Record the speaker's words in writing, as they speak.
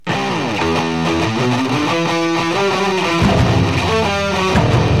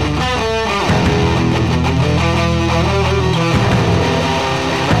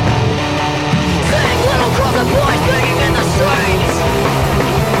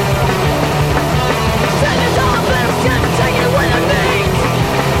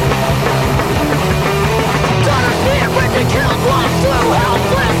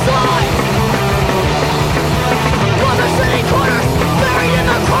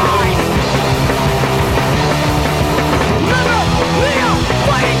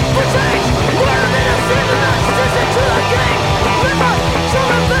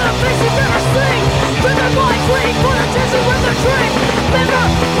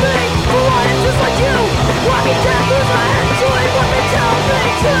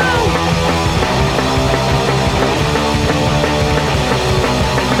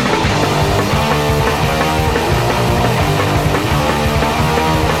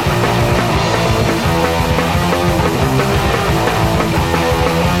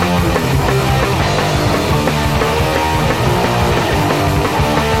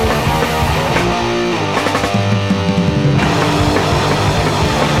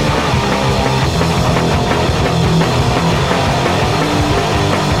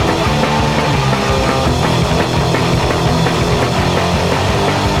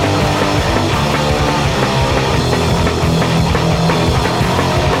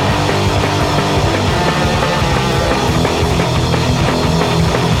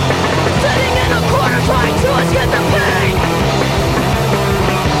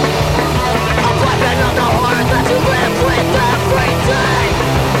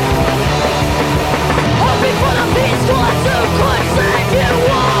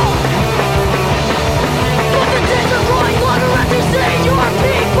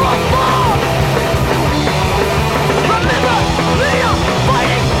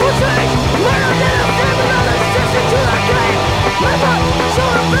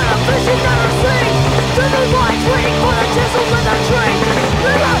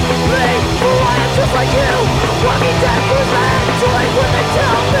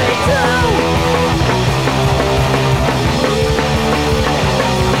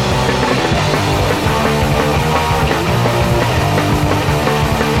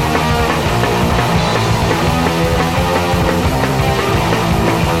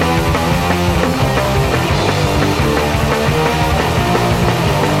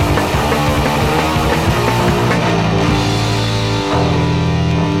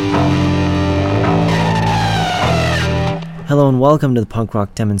welcome to the punk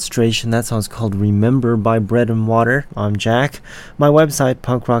rock demonstration. That song's called Remember by Bread and Water. I'm Jack. My website,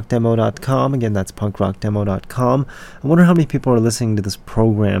 punkrockdemo.com. Again, that's punkrockdemo.com. I wonder how many people are listening to this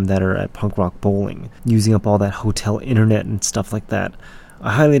program that are at Punk Rock Bowling, using up all that hotel internet and stuff like that.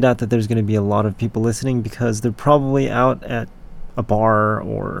 I highly doubt that there's going to be a lot of people listening because they're probably out at a bar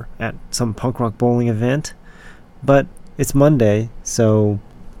or at some punk rock bowling event. But it's Monday, so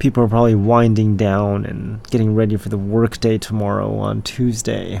people are probably winding down and getting ready for the workday tomorrow on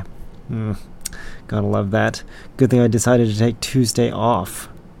Tuesday. Gotta love that. Good thing I decided to take Tuesday off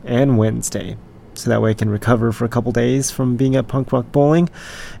and Wednesday, so that way I can recover for a couple days from being at Punk Rock Bowling.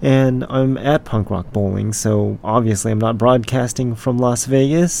 And I'm at Punk Rock Bowling, so obviously I'm not broadcasting from Las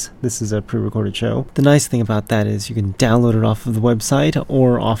Vegas. This is a pre-recorded show. The nice thing about that is you can download it off of the website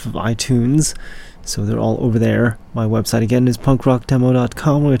or off of iTunes. So they're all over there. My website again is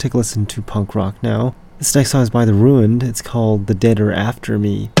punkrockdemo.com. We're going to take a listen to punk rock now. This next song is by The Ruined. It's called The Dead Are After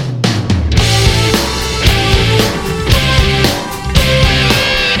Me.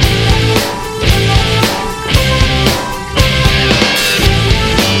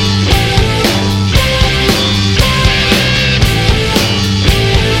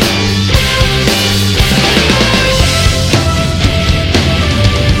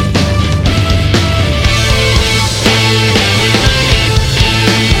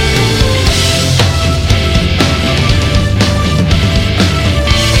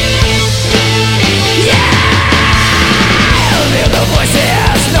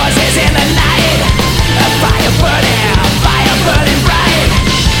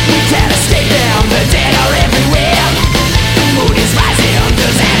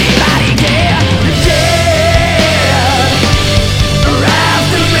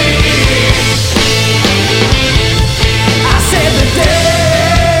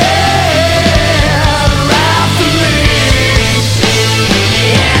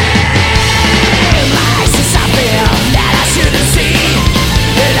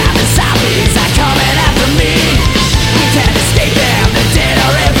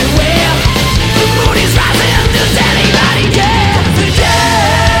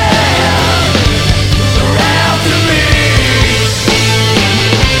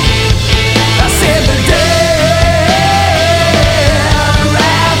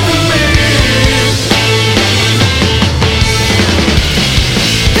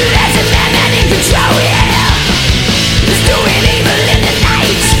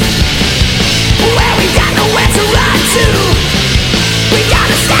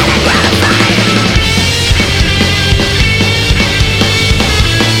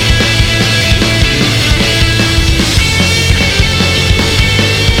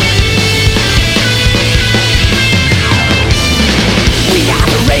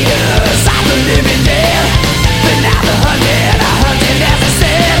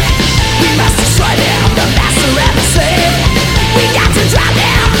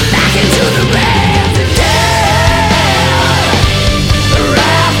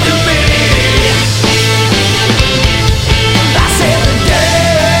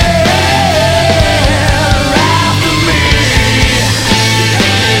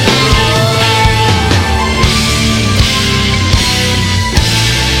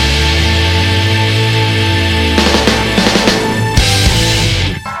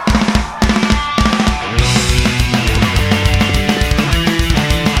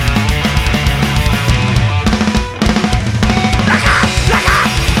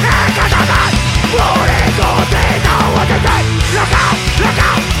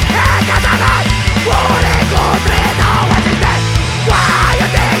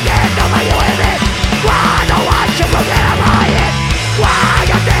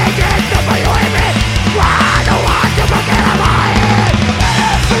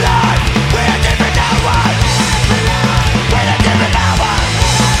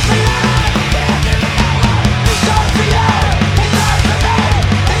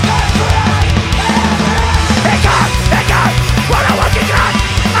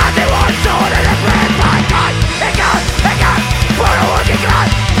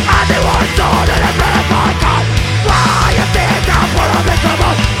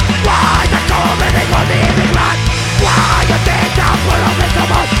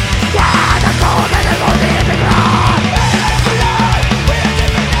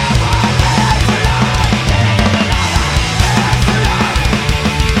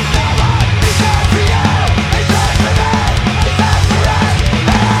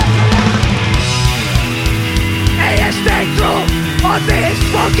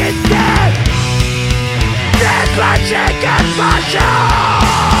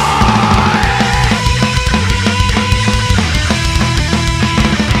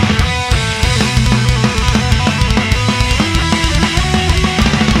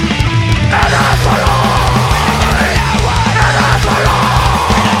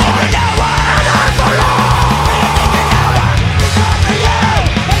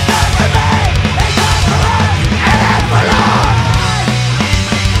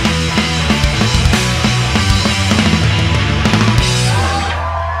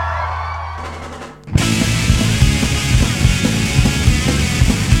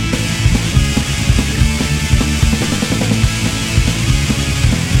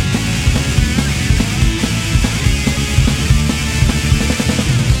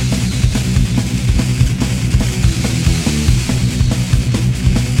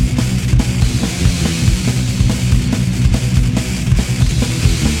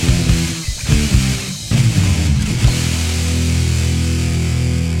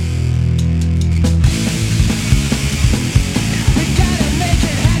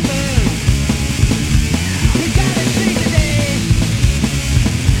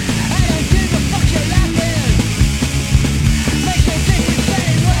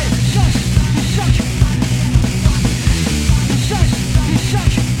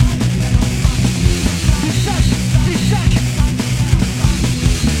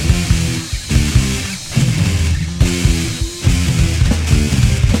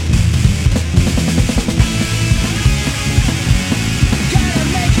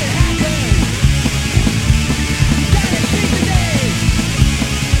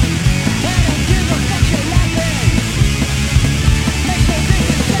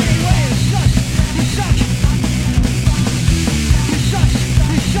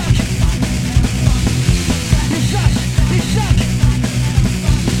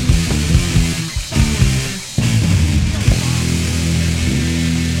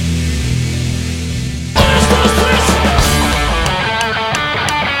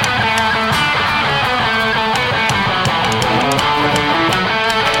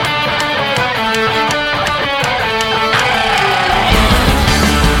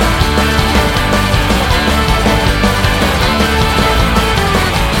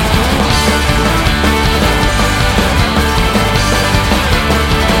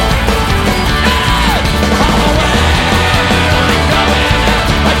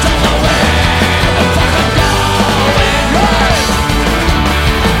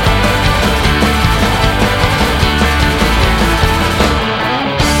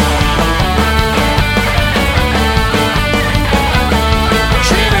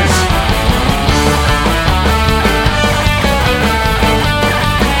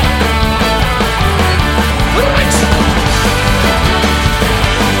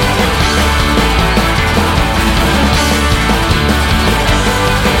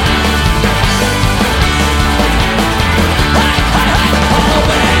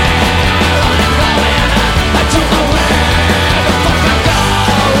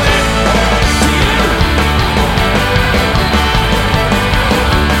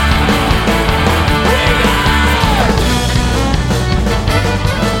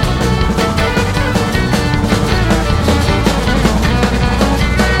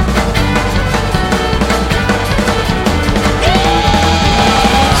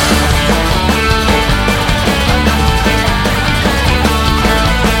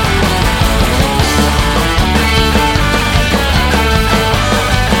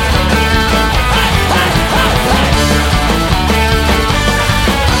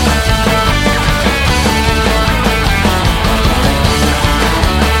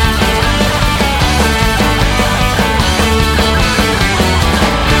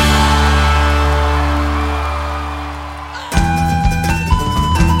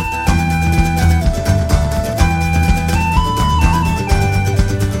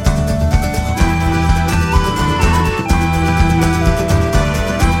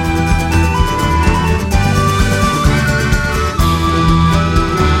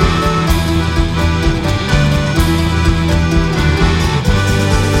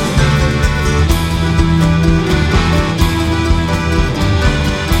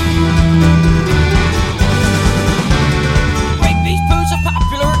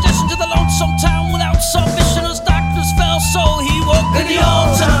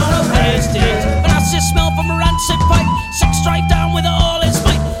 straight down with all its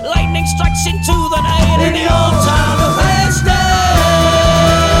might. Lightning strikes into the night in the old town of Hastings.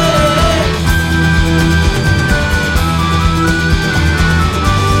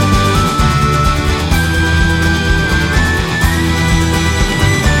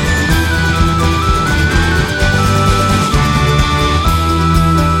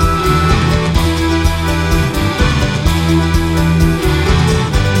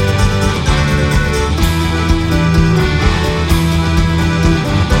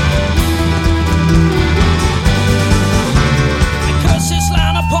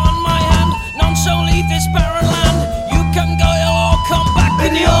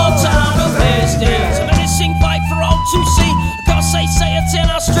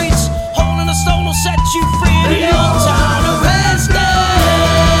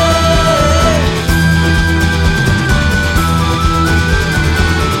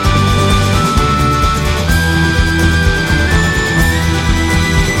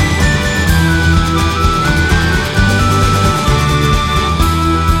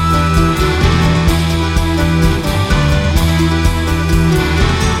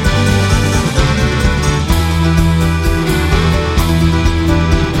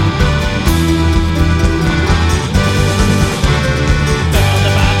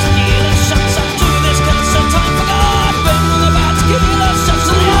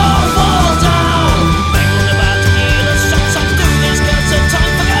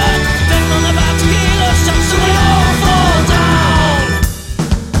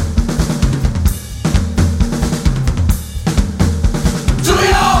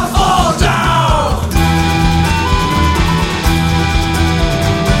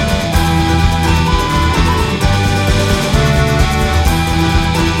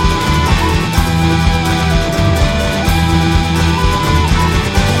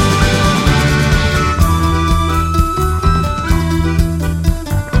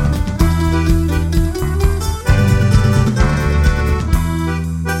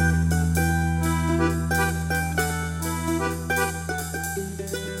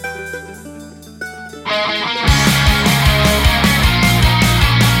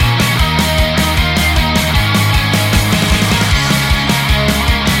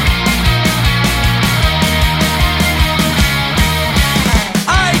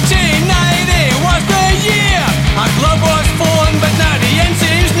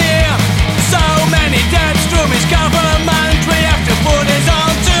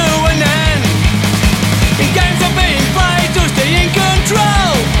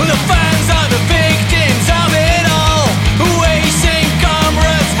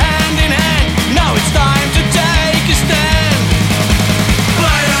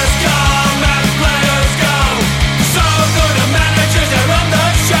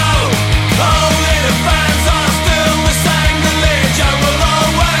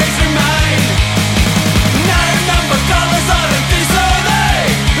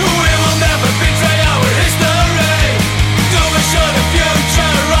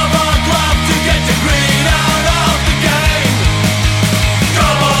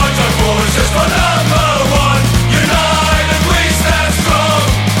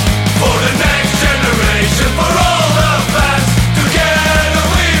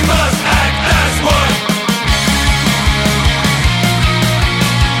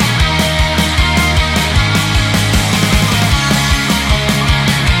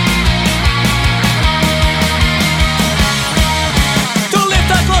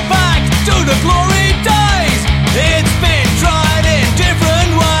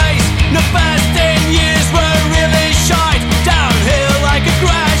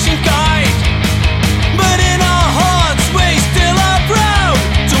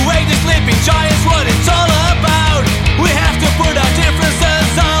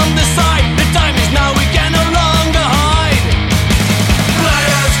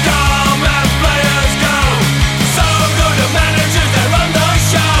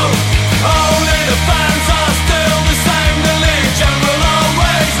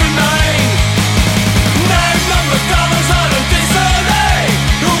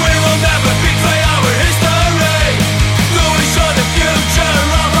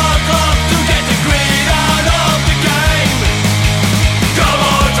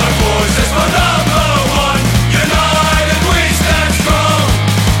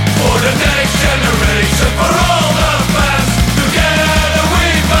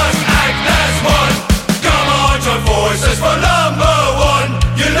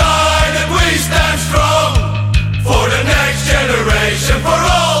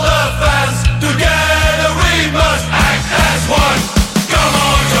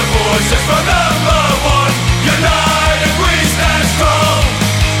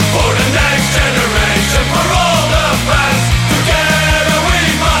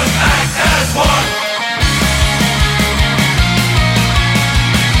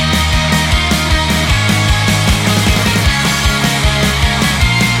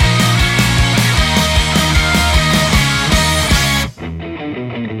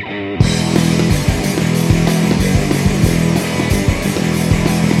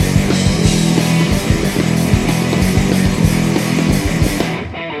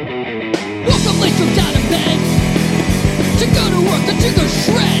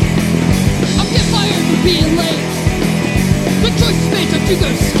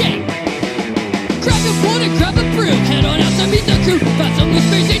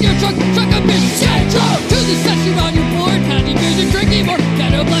 truck, truck up in skate truck. To the session on your board, pounding beers and drinking more.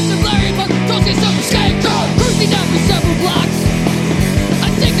 Ghetto blast and Larry Punk, don't say something skate truck. Cruising down for several blocks, I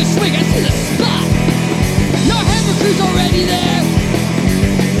take a swing, I see the spot. Your hammer crew's already there,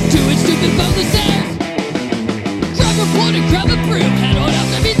 doing stupid boneless airs. Grab a point and grab a brew, head on out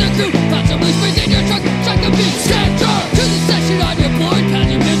to meet the crew. Found some loose springs in your truck, chuck a big skate truck. To the session on your board,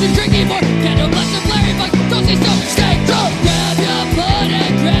 pounding beers and drinking more. Ghetto blast and Larry Punk, don't say something skate truck. Grab your point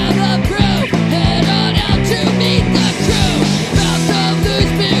and grab a brew, head on out to meet the crew. Found some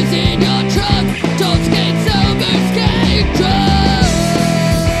loose beers in your truck, don't skate sober, skate drunk.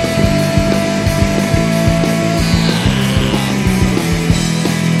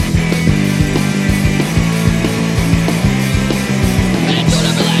 And don't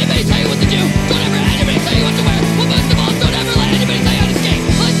ever let anybody tell you what to do. Don't ever let anybody tell you what to wear. Well, most of all, don't ever let anybody tell you how to skate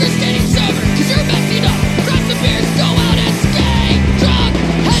unless you're skating sober, 'cause you're a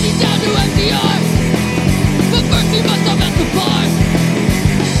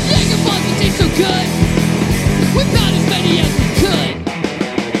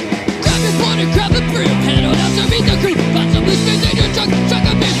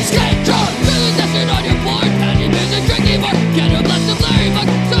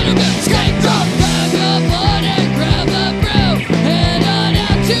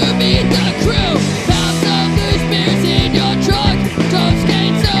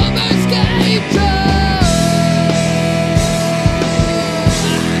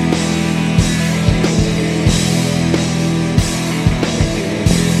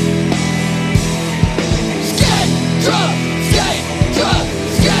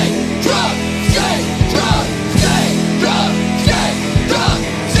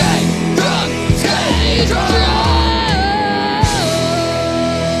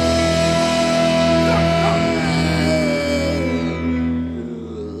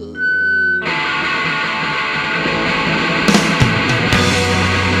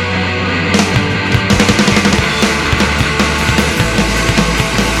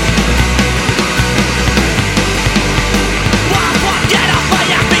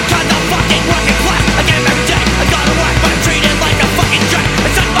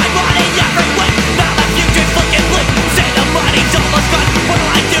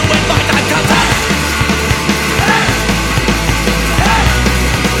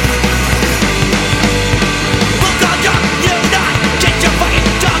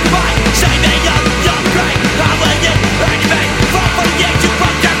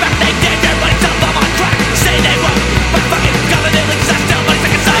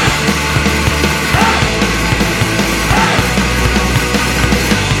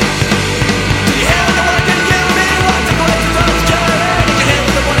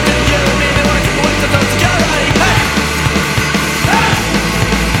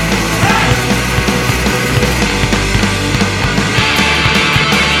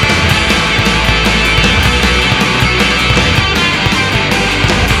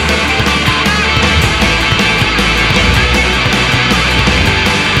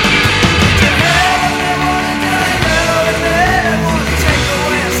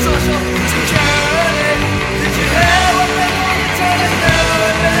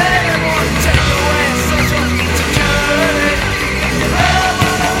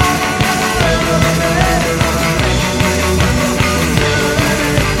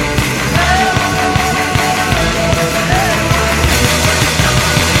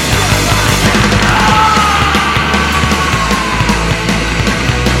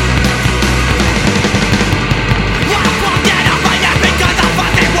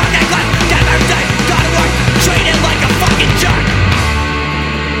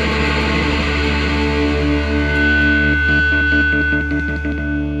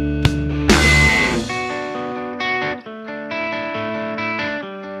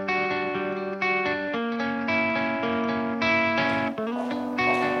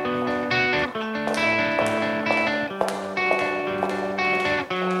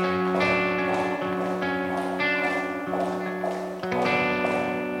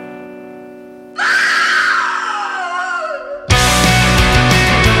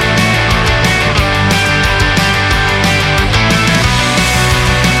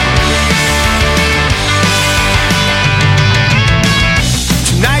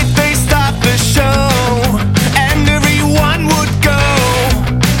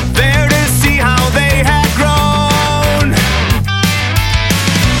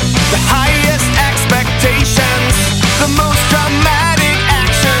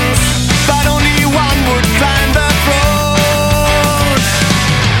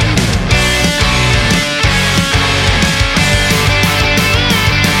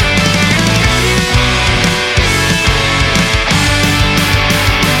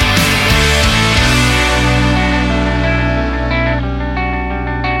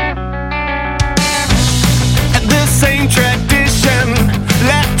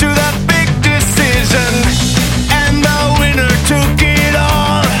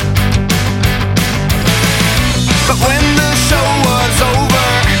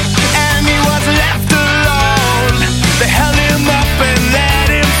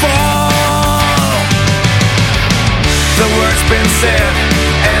said,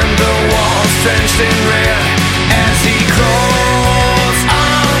 and the walls drenched in red as he crawls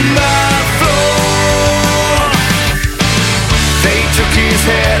on the floor. They took his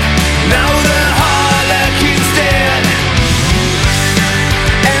head, now the harlequin's dead,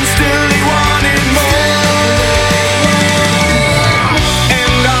 and still he wanted more.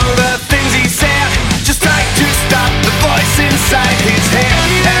 And all the things he said just tried to stop the voice inside his head.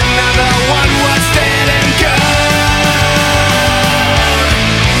 Another one was dead and gone,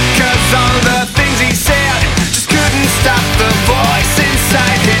 'cause all the things he said just couldn't stop the voice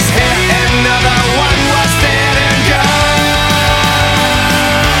inside his head. Another one was dead and gone.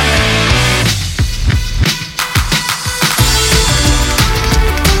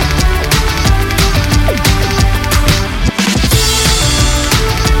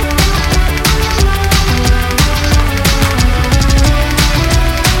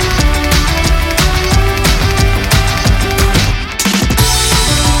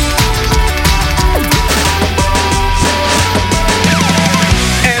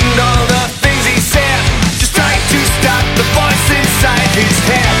 And all the things he said just tried to stop the voice inside his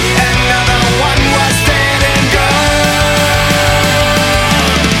head. Another one was dead and gone,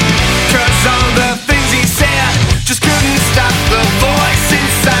 'cause all the things he said just couldn't stop the voice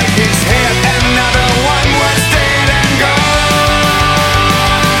inside his head. Another one was dead and gone.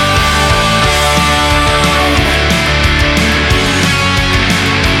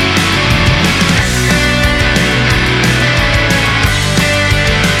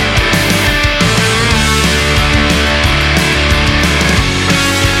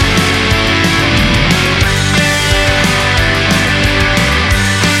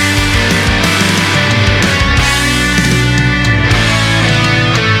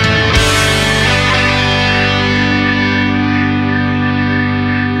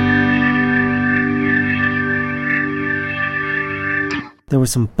 There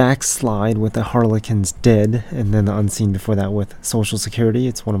was some backslide with the Harlequins Dead, and then the Unseen before that with Social Security.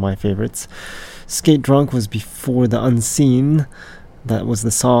 It's one of my favorites. Skate Drunk was before the Unseen. That was the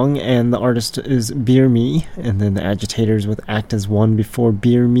song, and the artist is Beer Me, and then the Agitators with Act as One before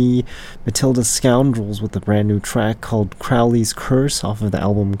Beer Me. Matilda Scoundrels with a brand new track called Crowley's Curse off of the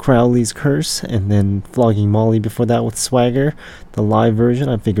album Crowley's Curse, and then Flogging Molly before that with Swagger, the live version.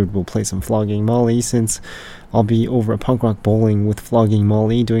 I figured we'll play some Flogging Molly since I'll be over at Punk Rock Bowling with Flogging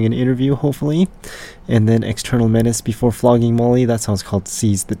Molly doing an interview, hopefully. And then External Menace before Flogging Molly, that song's called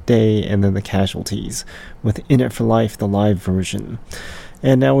Seize the Day. And then the Casualties with In It For Life, the live version.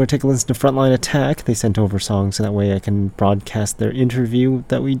 And now we're going to take a listen to Frontline Attack. They sent over songs so that way I can broadcast their interview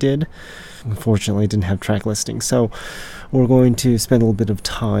that we did. Unfortunately, I didn't have track listing, so we're going to spend a little bit of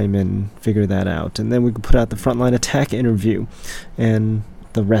time and figure that out. And then we can put out the Frontline Attack interview and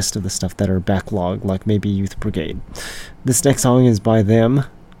the rest of the stuff that are backlog, like maybe Youth Brigade. This next song is by them,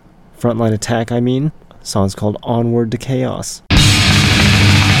 Frontline Attack, I mean. The song's called Onward to Chaos.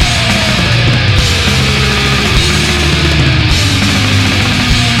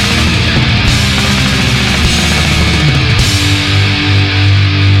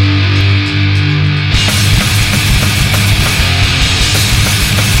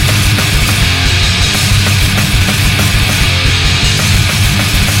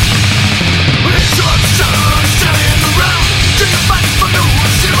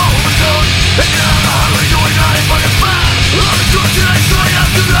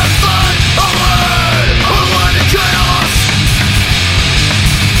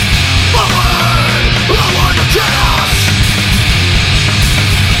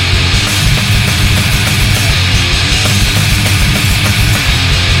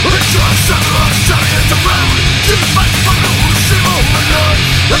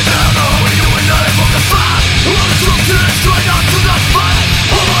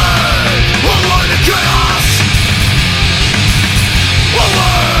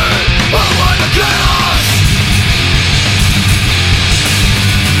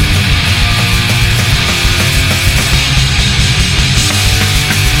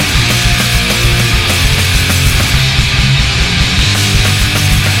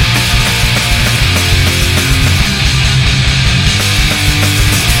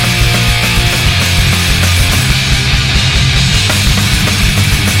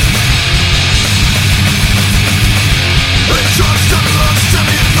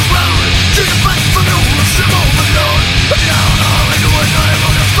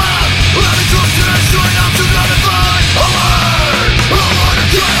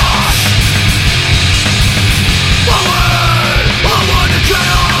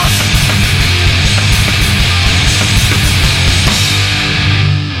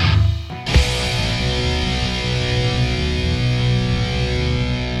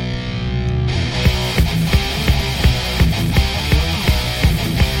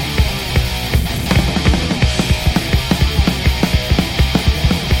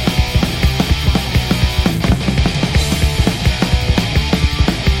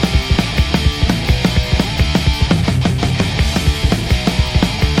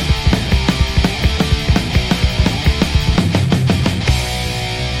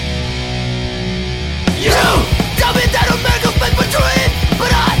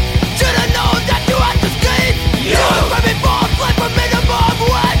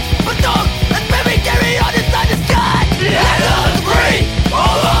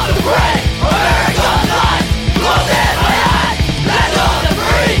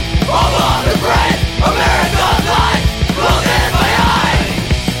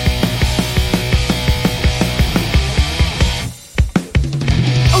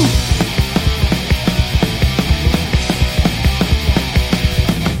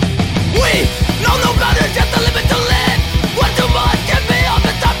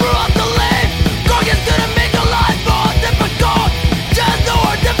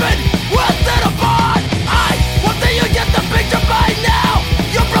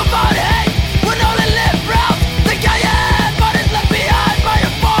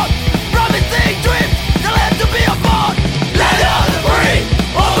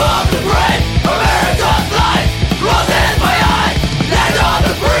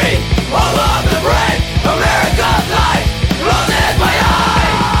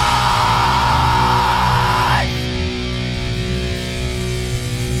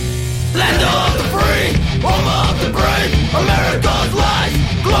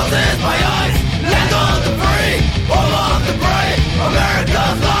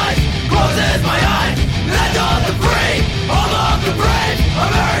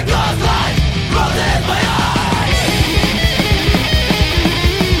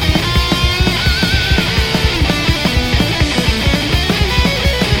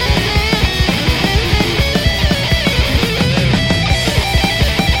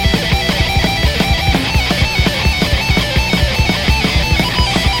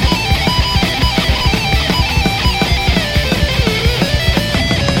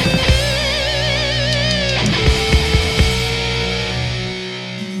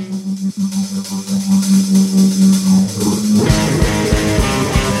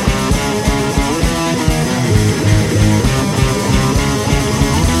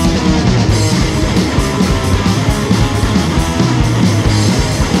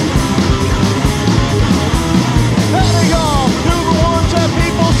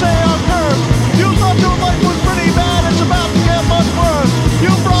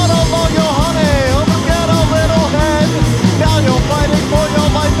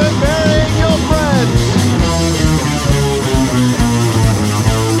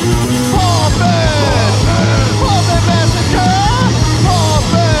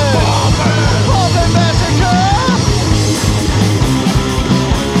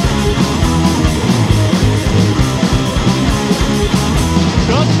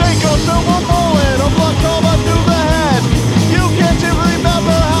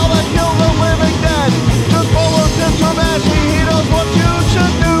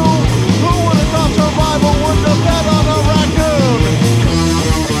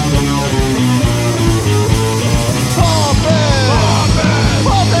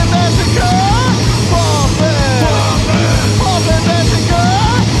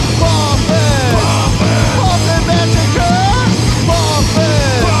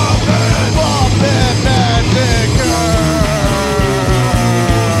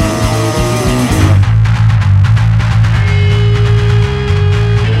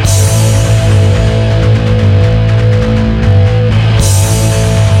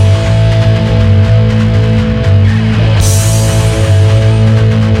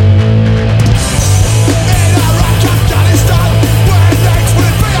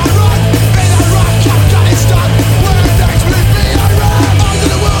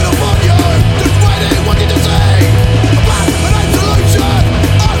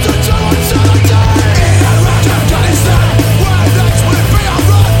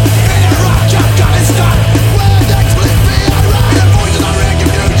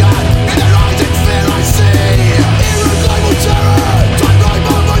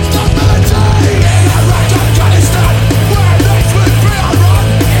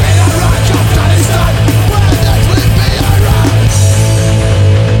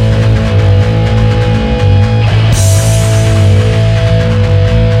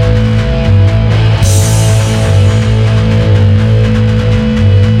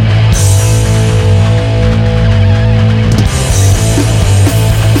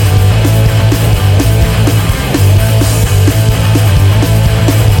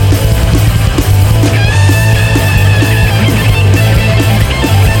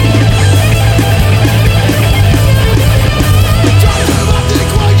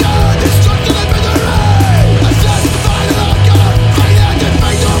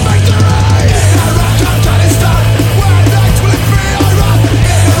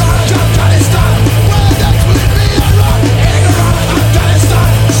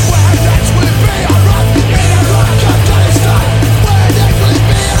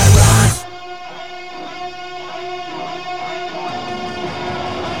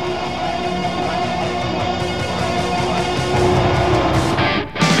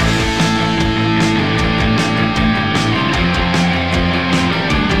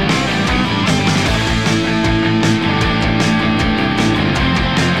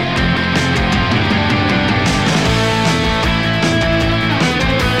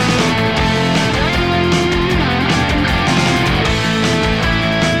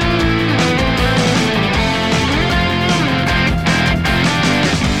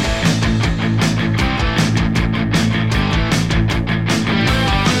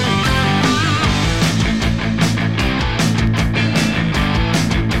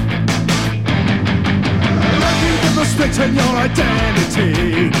 written your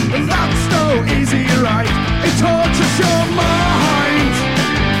identity. That's no easy right. It tortures your mind.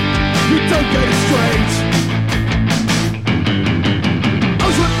 You don't get it straight.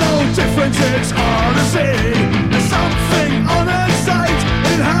 Those with no difference, it's hard to see. There's something on its side.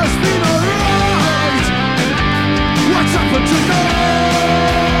 It has been alright. What's happened tonight?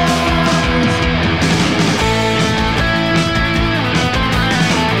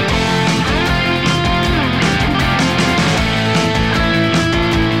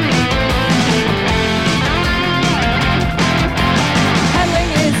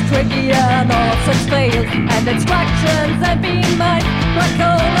 Tricky and all such fails and distractions and being mine like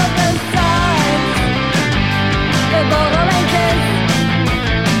all of the signs. The borderline kiss.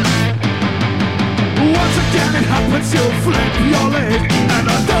 Once again it happens, you'll flip your lid, and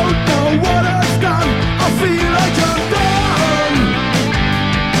I don't know what I've done. I feel like I'm done,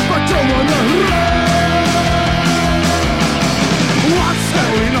 but don't wanna run. What's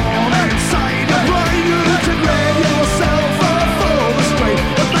going on inside your brain? You can rid yourself of all the strain.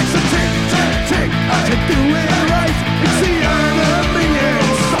 What makes a tick, tick, tick? I can do it right. It's the enemy in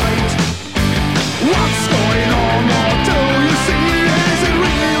sight. What's going on? What do you see? Is it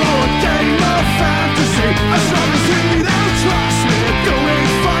real or a game of fantasy? As long as we don't trust, we're doing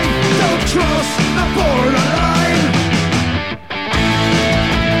fine. Don't trust the borderline.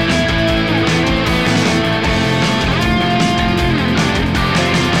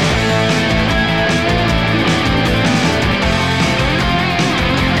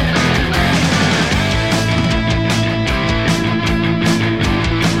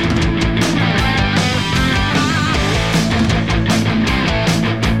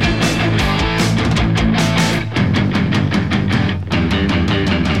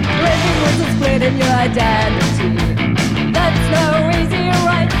 In your identity, that's no easy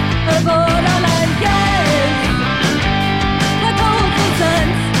right. A borderline gaze, like old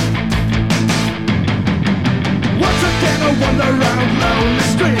sense. Once again I wander around lonely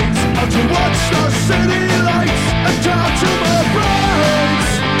streets, out to watch the city lights and down to my brains,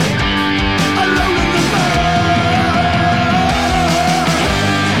 alone in the night.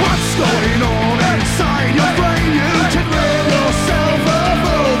 What's going on inside your brain? You can rid yourself of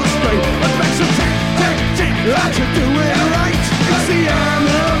all the strain. What makes a tick, tick, tick? I can do it right. It's the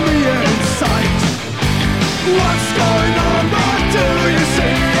enemy in sight. What's going on? What do you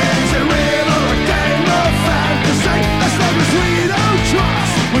see? Is it real or a game of fantasy? As long as we don't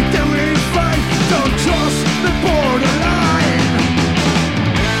trust, we're doing fine. Don't trust the borderline.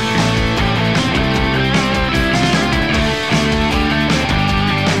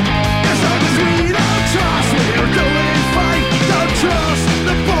 As long as we don't trust, we're doing fine. Don't trust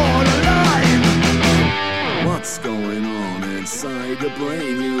the borderline. What's going on inside your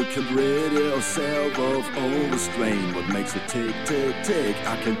brain? You can rid yourself of all the strain. What makes it tick, tick, tick?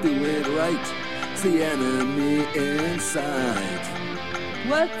 I can do it right. It's the enemy inside.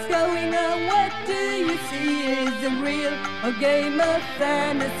 What's going on? What do you see? Is it real or game of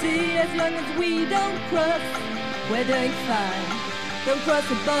fantasy? As long as we don't cross, we're doing fine. Don't cross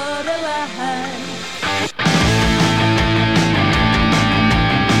the borderline.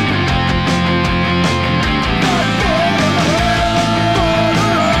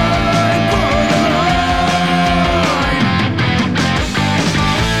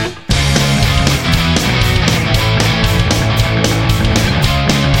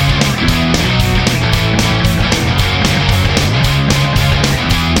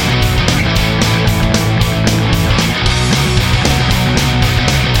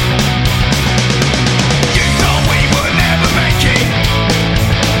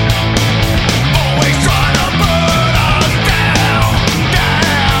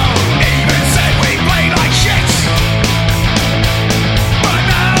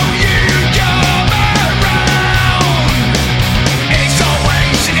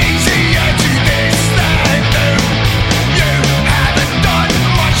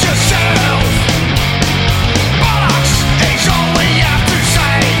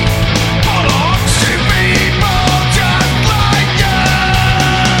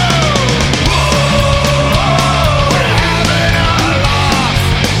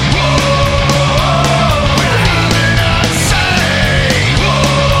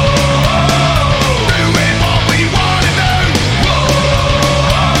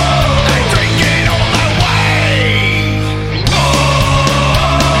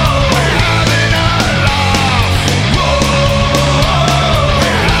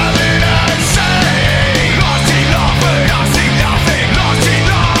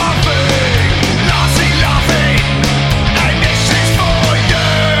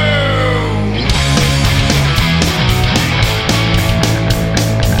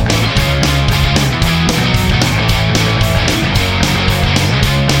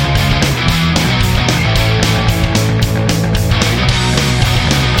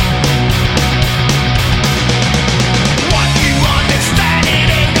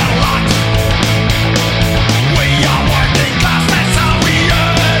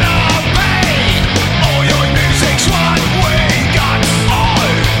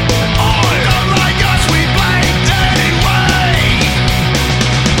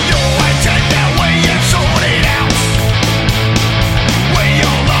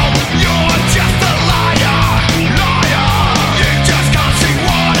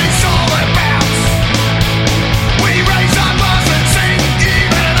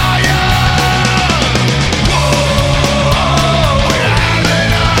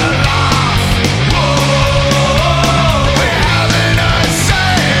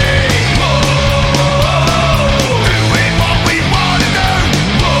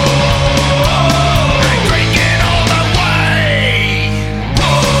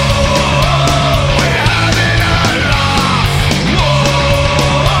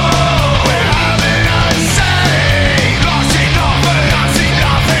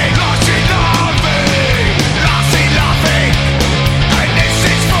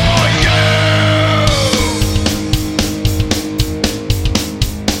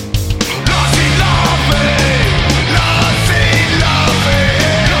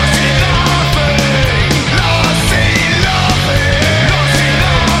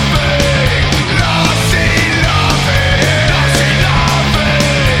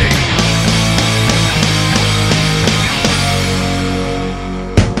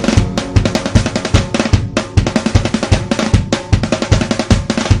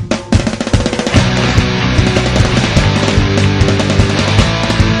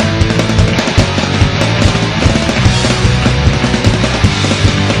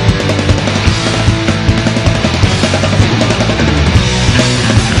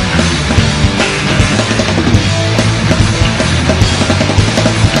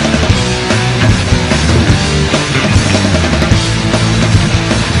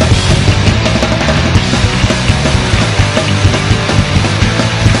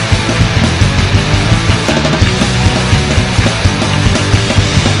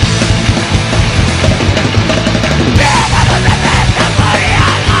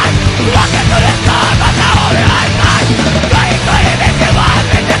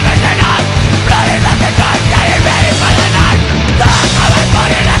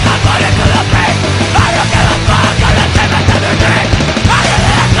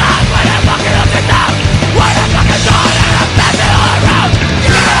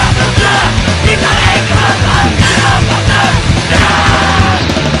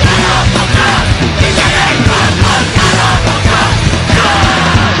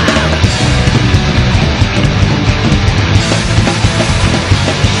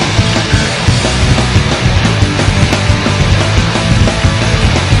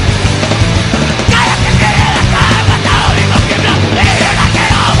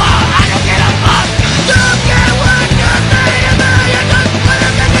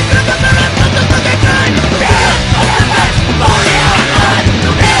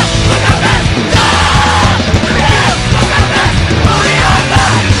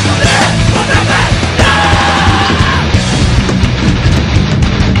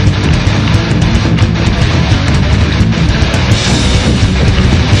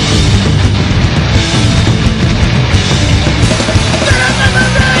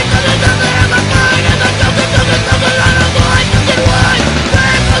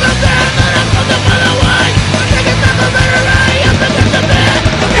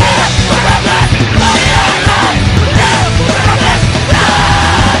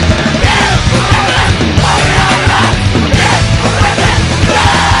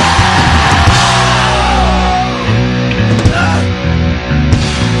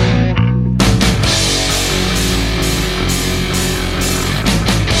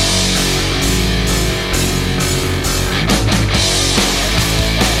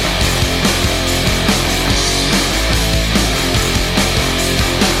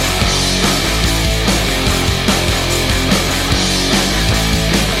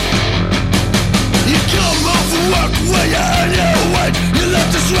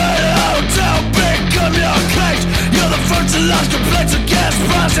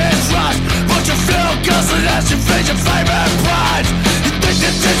 doesn't trust, but you feel guzzling as you feed your favorite pride. You think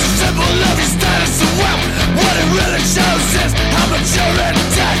that this is simple love, your status and wealth. What it really shows is how much you're in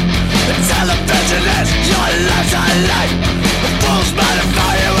debt. The television is your life's a life. The fools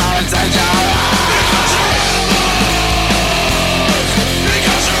modify you all and take your life. Because you're animals.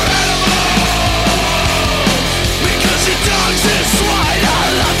 Because you're animals. Because your dogs and swine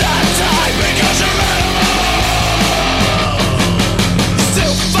all of that time. Because you're animals.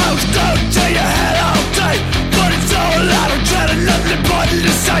 Still folks don't tell your head all day, but it's all out of dread and nothing important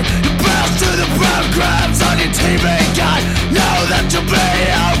to say. You browse through the programs on your TV guide. Know that you'll be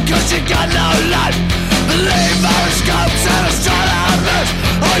out cause you got no life. Believe horoscopes and astronomers.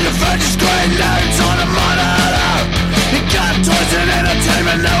 All your friends are screen nerds on a monitor. You got toys and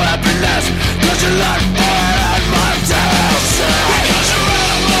entertainment, no happiness, cause you learn for it and mind to yourself. Because you're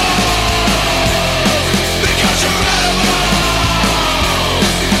animals. Because you're animals.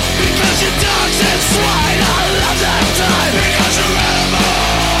 Because your dogs and swine all of that time. Because you're animals.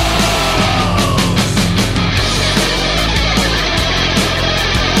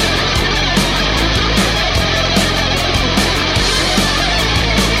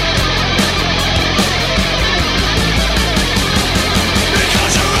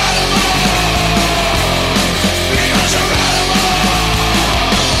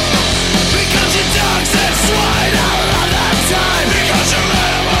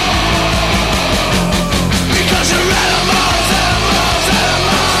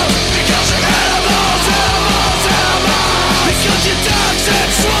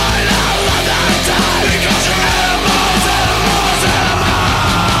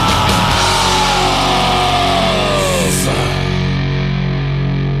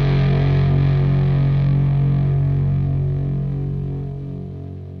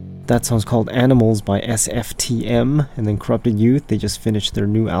 That song's called Animals by SFTM, and then Corrupted Youth. They just finished their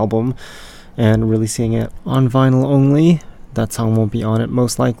new album and releasing it on vinyl only. That song won't be on it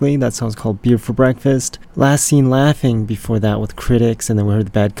most likely. That song's called Beer for Breakfast. Last Seen Laughing before that with Critics, and then we heard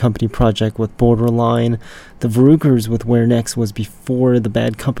the Bad Company Project with Borderline. The Verukers with Where Next was before the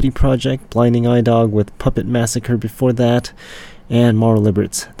Bad Company Project. Blinding Eye Dog with Puppet Massacre before that. And Moral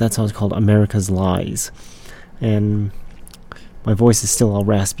Liberts. That song's called America's Lies. And my voice is still all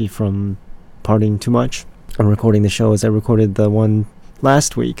raspy from partying too much. I'm recording the show as I recorded the one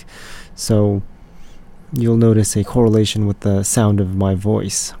last week, so you'll notice a correlation with the sound of my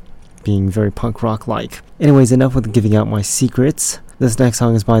voice being very punk rock like. Anyways, enough with giving out my secrets. This next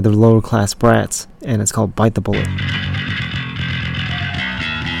song is by the Lower Class Brats, and it's called Bite the Bullet.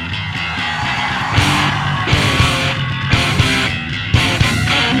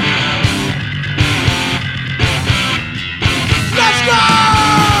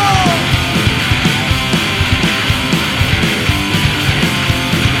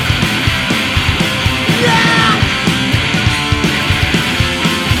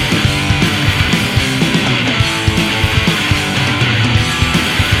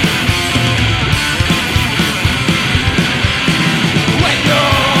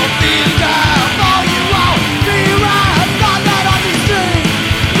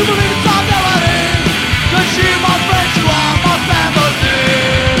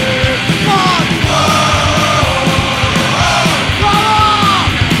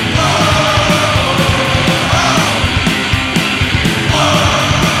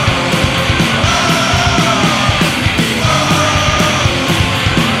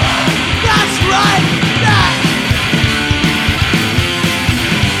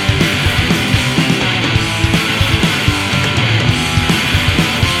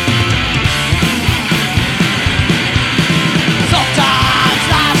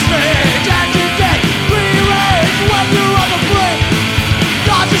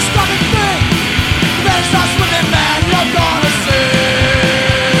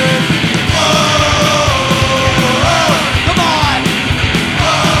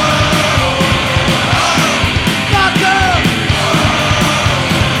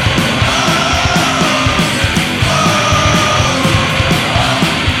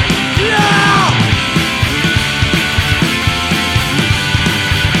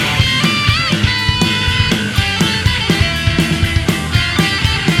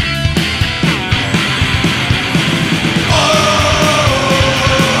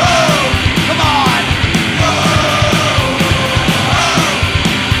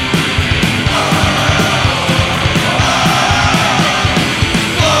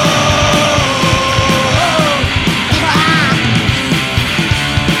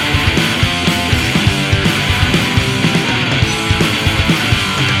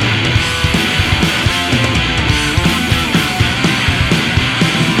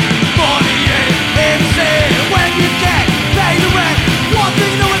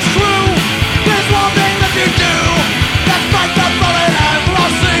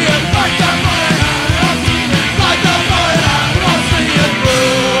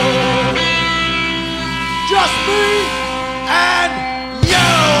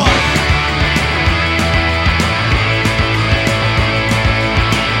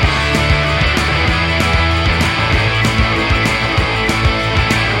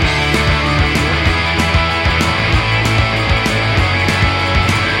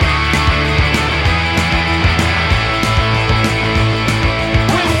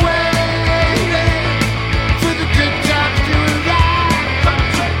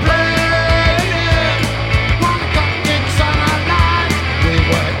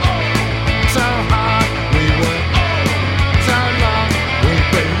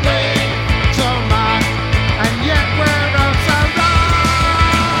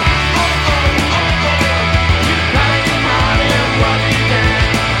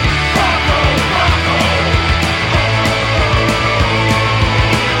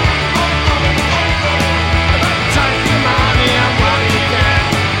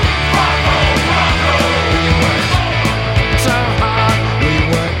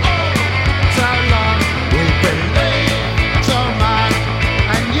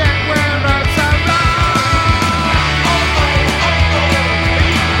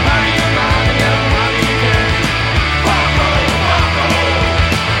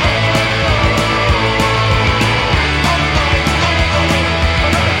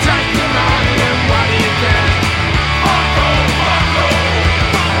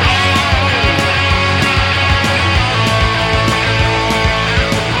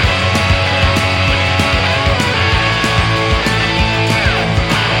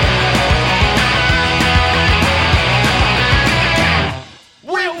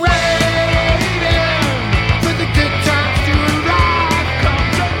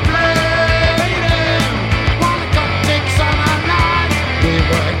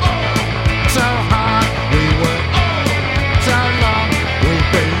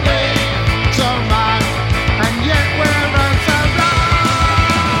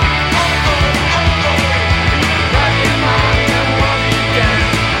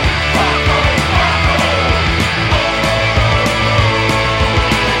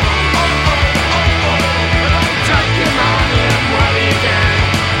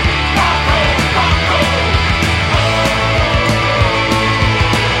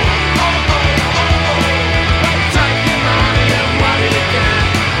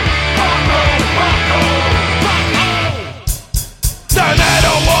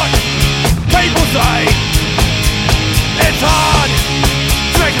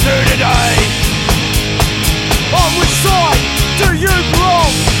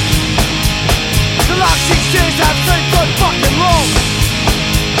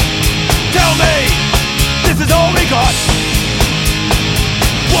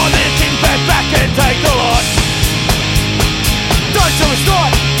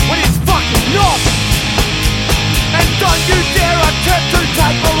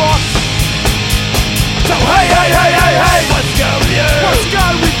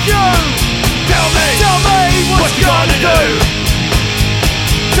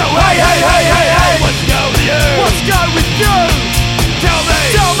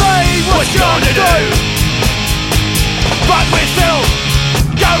 what you gonna do? But we're still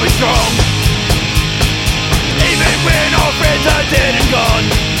going strong, even when our friends are dead and gone.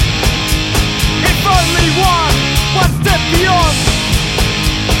 If only one step beyond,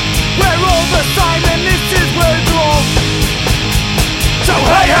 we're all the same and this is where it belongs. So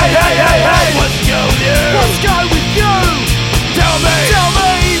hey, hey, hey, hey, hey, what's go with you? What's go with you? Tell me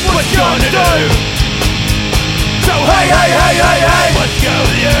what you gonna do? So hey, hey, hey, hey, hey, what's go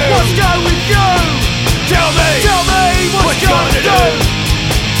with you? What's go with you? Tell me what you gonna do?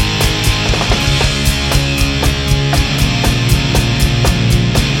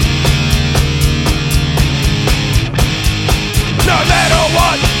 No matter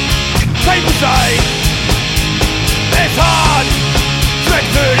what people say, it's hard to make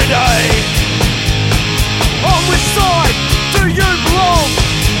through today. On which side do you belong?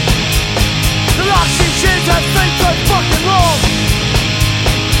 The last few years have been so fucking long.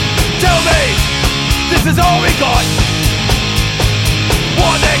 Tell me, this is all we got.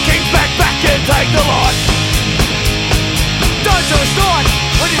 One that kings back and take the lot. Don't tell us not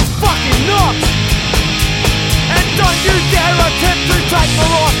when it's fucking not. And don't you dare attempt to take the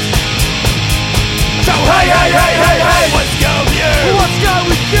lot. So hey, hey, hey, hey, hey, what's go with you? What's go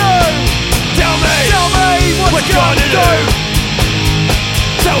with you? Tell me what you gonna do?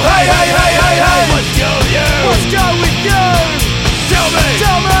 So hey, hey, hey, hey, hey, what's go with you? What's go with you? Tell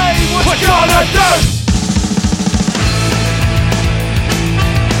me what you gonna do?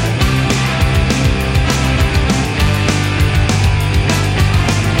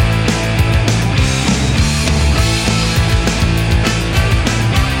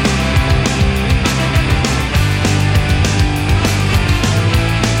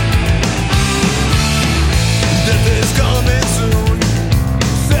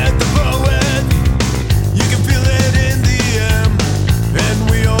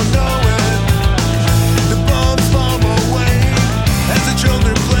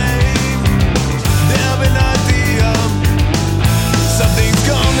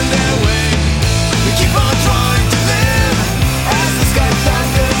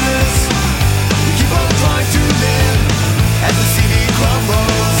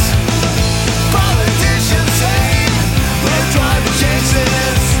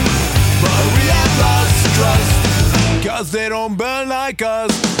 They don't burn like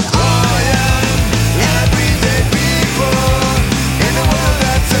us. I am everyday people in a world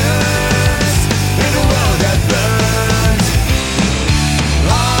that turns, in a world that burns.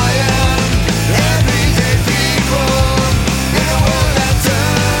 I am everyday people in a world that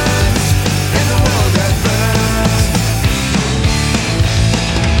turns, in a world that burns.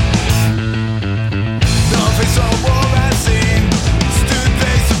 The face of war I've seen stood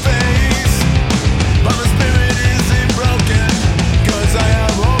face to face, but my spirit isn't broken, 'cause I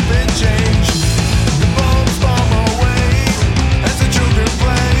have hope and change. The bombs bomb away as the children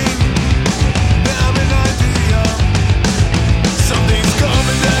play. They have an idea, something's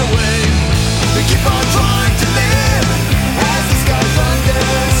coming their way. They keep on trying to live as the sky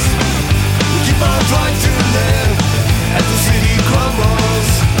thunders. We keep on trying to live as the city crumbles.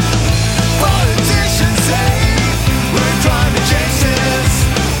 Politicians say we're trying to change this,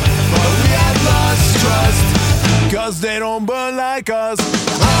 but we have lost trust, 'cause they don't burn like us.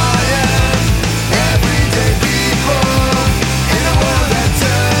 I am everyday people in a world that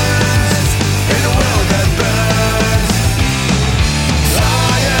turns, in a world that burns.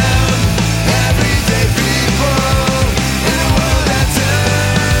 I am everyday people in a world that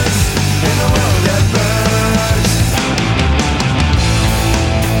turns, in a world that burns.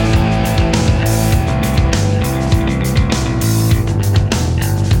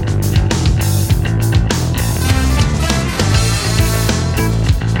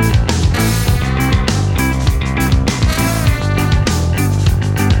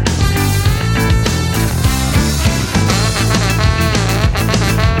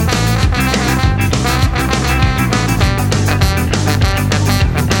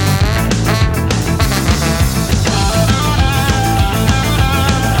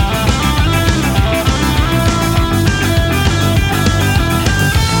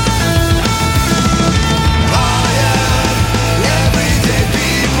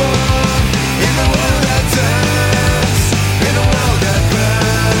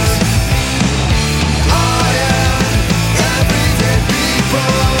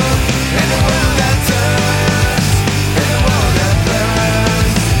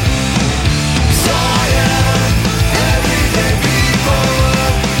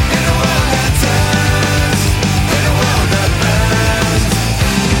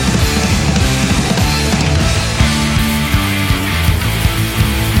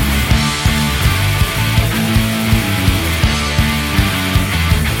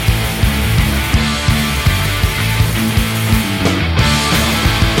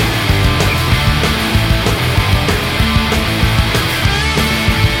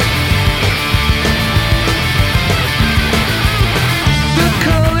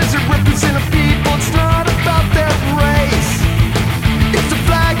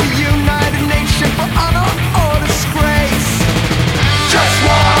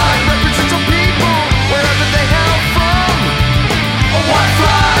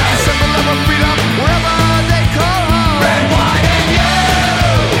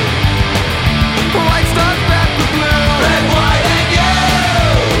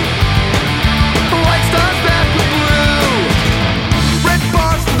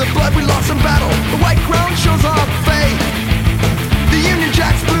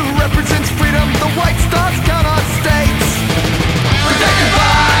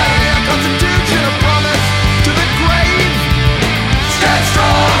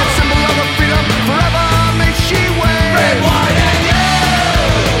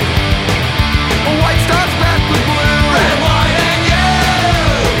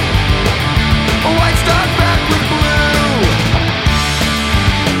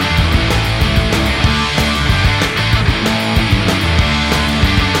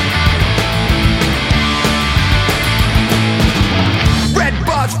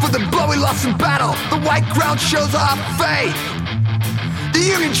 lost in battle, the white crown shows our faith. The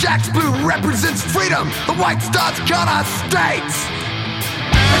Union Jack's blue represents freedom, the white stars count our states.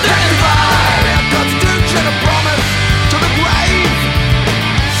 Identified, our constitution, a promise to the grave.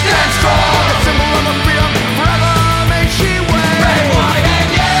 Stand strong, a symbol of our freedom, forever may she wave. Red, white, and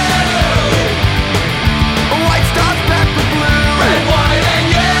yellow. A white stars back with blue. Red, white, and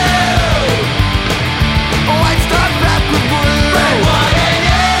yellow. A white stars back with blue. Red, white, and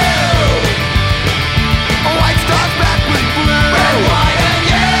yellow. A white stars back with blue. Red, white, and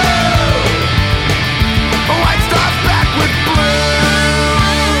yellow. A white stars back with blue.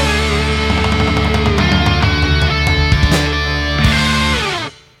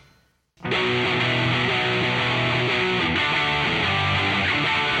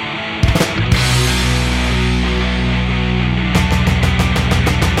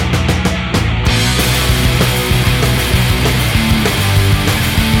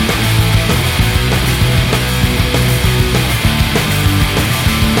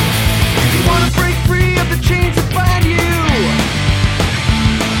 You wanna break free of the chains that bind you.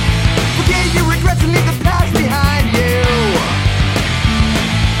 Forget your regrets and leave the past behind you.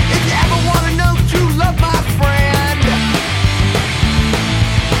 If you ever wanna know true love, my friend,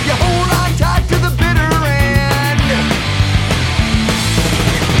 you hold on tight to the bitter end.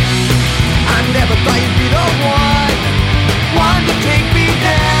 I never thought you'd be the one to take me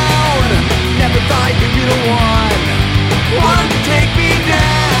down. Never thought you'd be the one to take me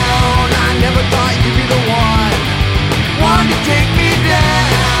down. I never thought you'd be the one to take me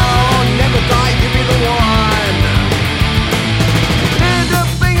down. Never thought you'd be the one. End up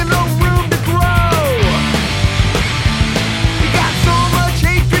thinking no room to grow. You got so much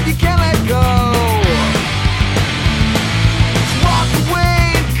hatred you can't let go. Just walk away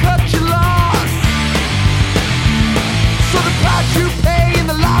and cut your loss. So the price you pay and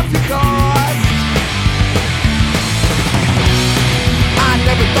the life you cost. I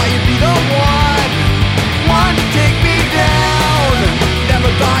never thought you'd be the one to take me down.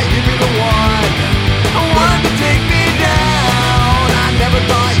 Never thought you'd be the one to take me down. I never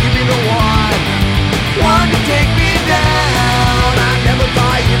thought you'd be the one to take me down. I never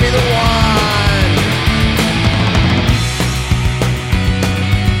thought you'd be the one.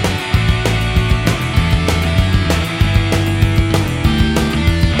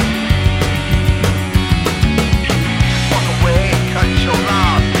 Walk away and cut your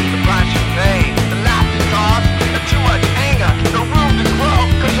loss. The price you pay, the life you cost. Too much anger, no room to grow.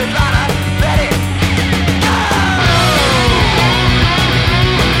 'Cause you gotta let it go.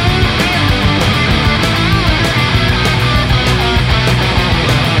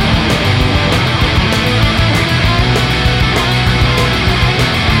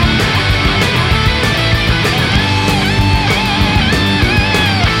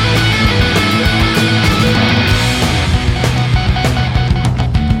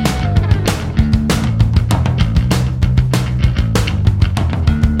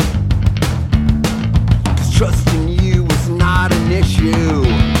 Trusting you was not an issue.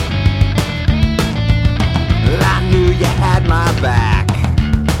 But I knew you had my back.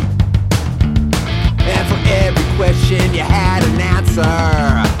 And for every question you had an answer.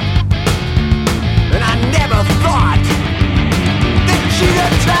 And I never thought that you'd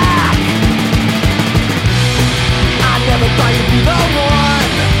attack. I never thought you'd be the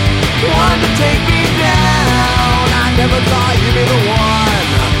one to take me down. I never thought you'd be the one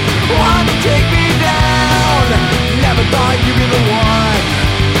to take me down. Never thought you'd be the one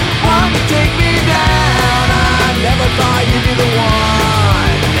to take me down. I never thought you'd be the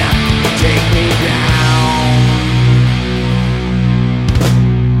one to take me down.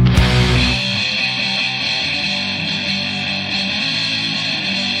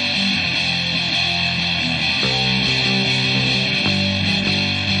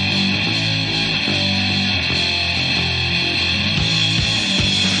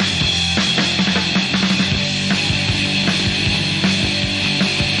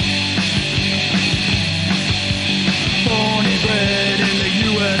 Born and bred in the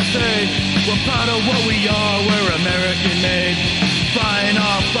USA. We're proud of what we are, we're American made. Flying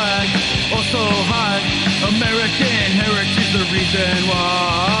our flag, oh so high. American heritage is the reason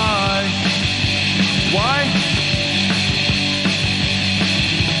why. Why?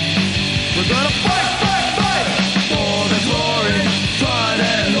 We're gonna fight, fight, fight for the glory. Pride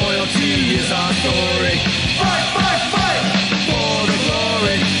and loyalty is our story. Fight, fight, fight for the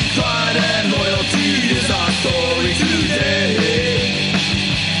glory. Pride and loyalty is our story today.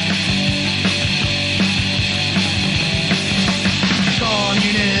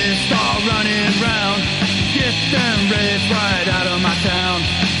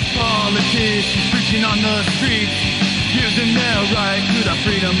 streets, using their right to the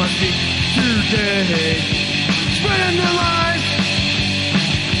freedom of speech today. Spreading their lies.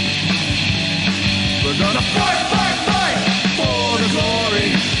 We're gonna fight, fight, fight for the glory.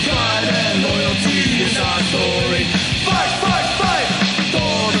 Pride and loyalty is our story. Fight, fight, fight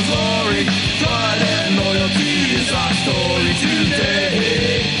for the glory. Pride and loyalty is our story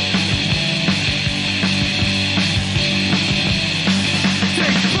today.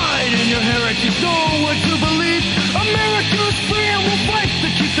 Take pride in your heritage, know what you believe. America's free and we'll fight to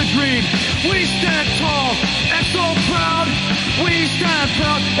keep the dream. We stand tall and so proud. We stand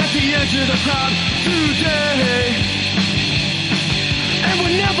proud at the edge of the crowd today. And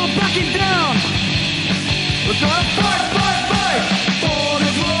we're never backing down. We're gonna fight, fight, fight for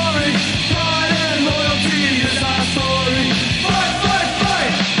the glory. Pride and loyalty is our story. Fight, fight,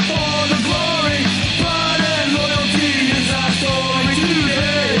 fight for the glory. Pride and loyalty is our story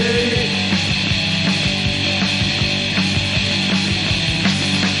today.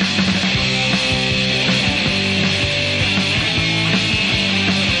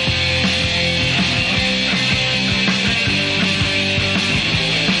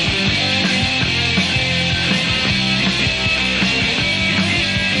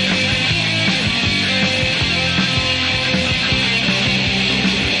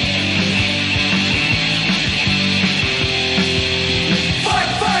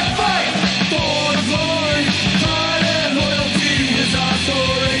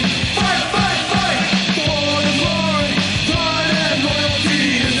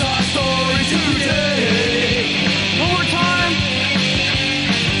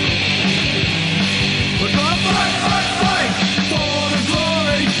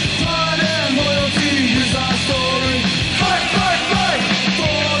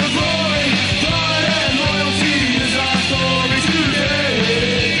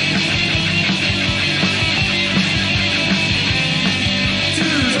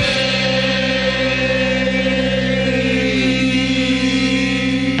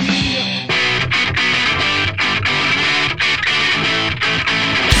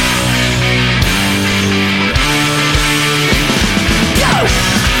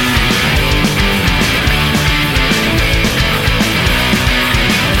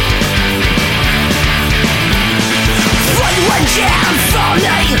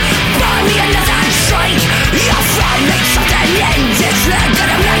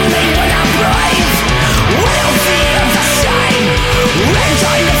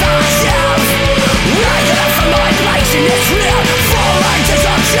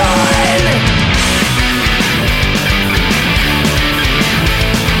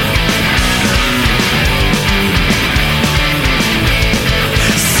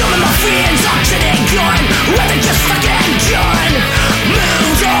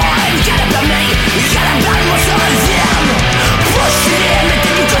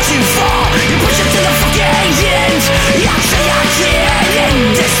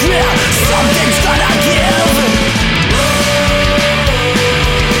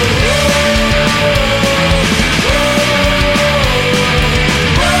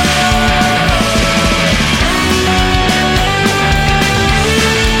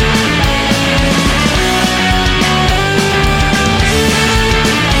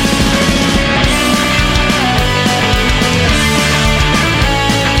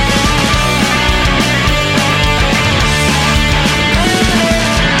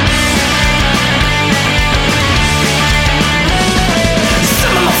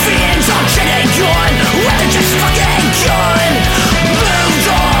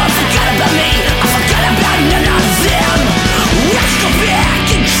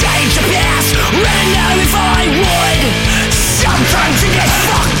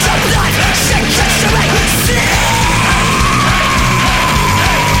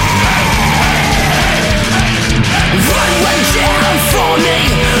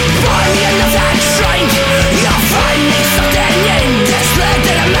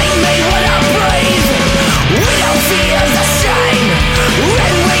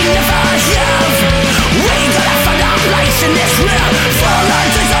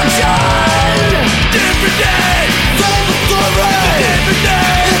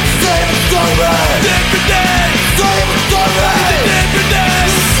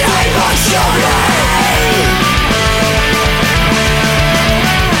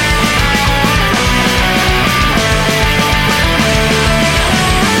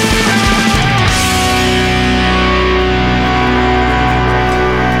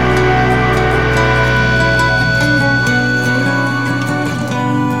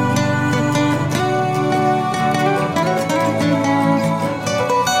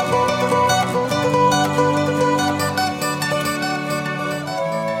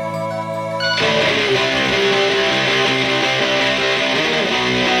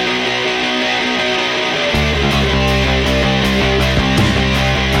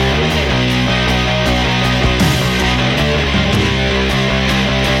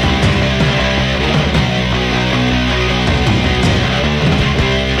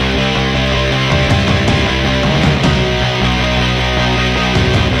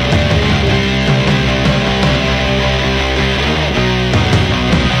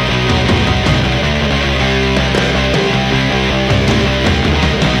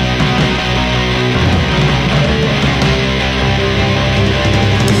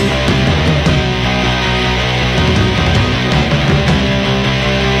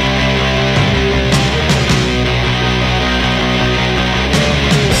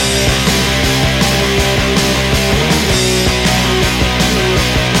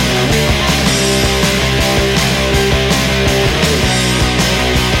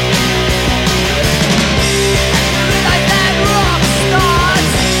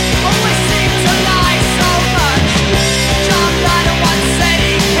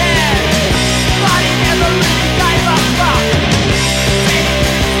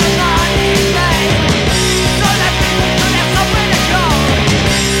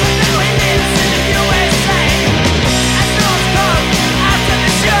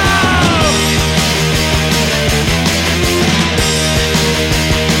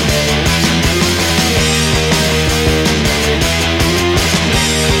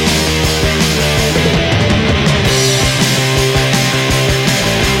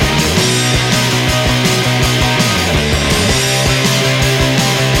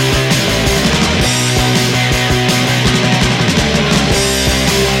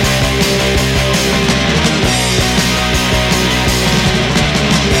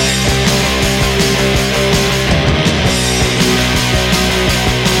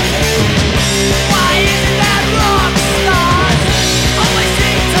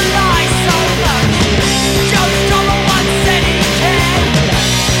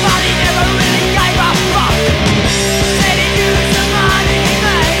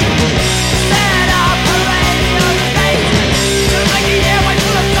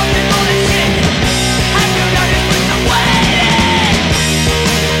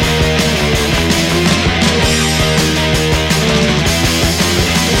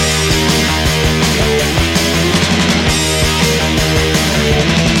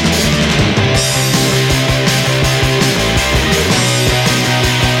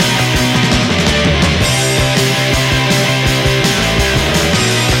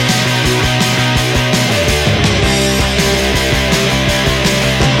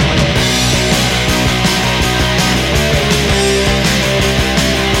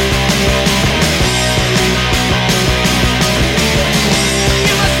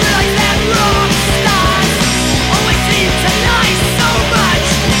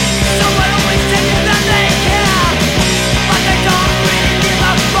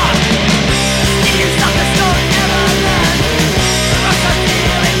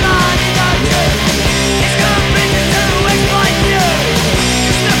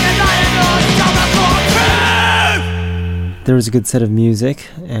 There was a good set of music,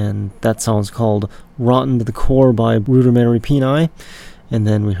 and that song's called Rotten to the Core by Rudimentary Peni. And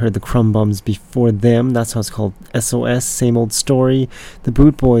then we heard the Crumb Bums before them. That song's called SOS, Same Old Story. The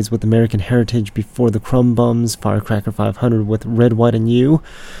Boot Boys with American Heritage before the Crumb Bums. Firecracker 500 with Red, White, and You.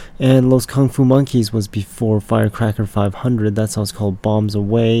 And Los Kung Fu Monkeys was before Firecracker 500. That song's called Bombs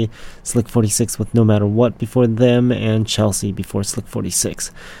Away. Slick 46 with No Matter What before them. And Chelsea before Slick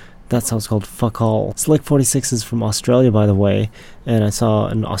 46. That song's called Fuck All. Slick 46 is from Australia, by the way, and I saw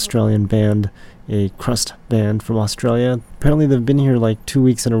an Australian band, a crust band from Australia. Apparently they've been here like 2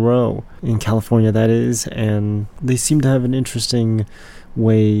 weeks in a row, in California that is, and they seem to have an interesting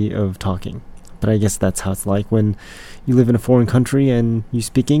way of talking. But I guess that's how it's like when you live in a foreign country and you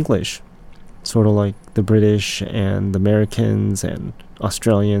speak English. Sort of like the British and the Americans and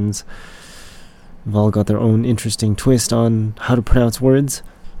Australians have all got their own interesting twist on how to pronounce words.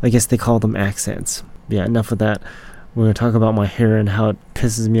 I guess they call them accents. Yeah, enough of that. We're going to talk about my hair and how it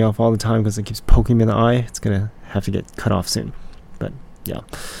pisses me off all the time because it keeps poking me in the eye. It's going to have to get cut off soon. But, yeah.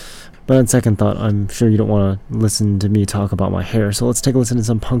 But on second thought, I'm sure you don't want to listen to me talk about my hair. So let's take a listen to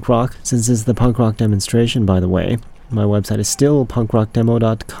some punk rock. Since this is the punk rock demonstration, by the way, my website is still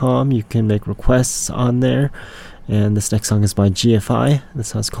punkrockdemo.com. You can make requests on there. And this next song is by GFI. This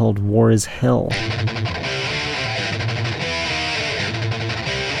song's called War is Hell.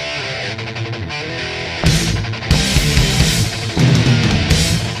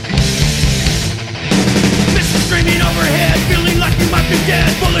 Screaming overhead, feeling like you might be dead.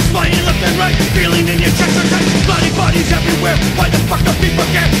 Bullets flying left and right, feeling in your chest are tight. Bloody bodies everywhere, why the fuck do people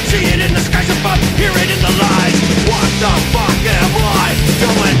care? See it in the skies above, hear it in the lies. What the fuck am I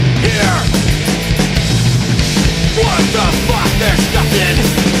doing here? What the fuck, there's nothing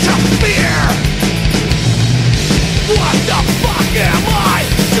to fear. What the fuck am I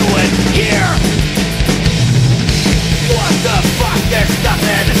doing here? What the fuck, there's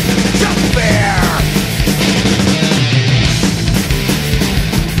nothing to fear.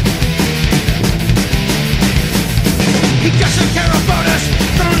 He doesn't care about us,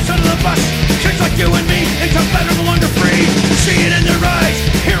 throwing us under the bus. Kids like you and me, incompatible under free. See it in their eyes,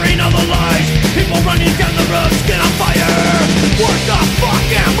 hearing all the lies. People running down the road, skin on fire. What the fuck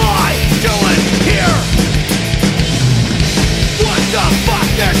am I doing here? What the fuck,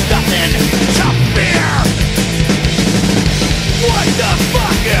 there's nothing to fear. What the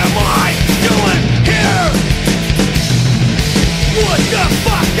fuck am I doing here? What the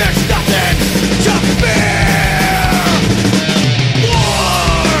fuck, there's nothing to fear.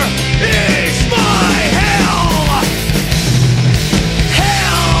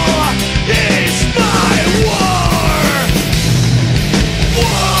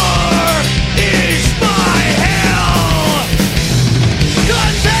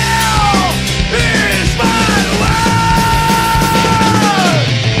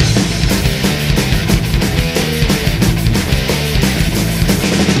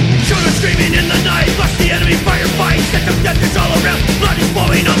 Death all around, blood is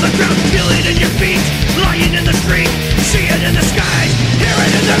flowing on the ground. Feel it in your feet, lying in the street. See it in the skies, hear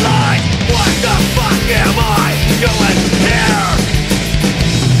it in their lies. What the fuck am I doing here?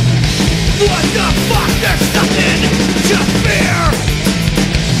 What the fuck, there's nothing to fear.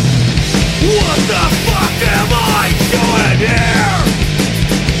 What the fuck am I doing here?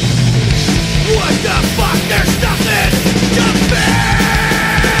 What the fuck, there's nothing to fear.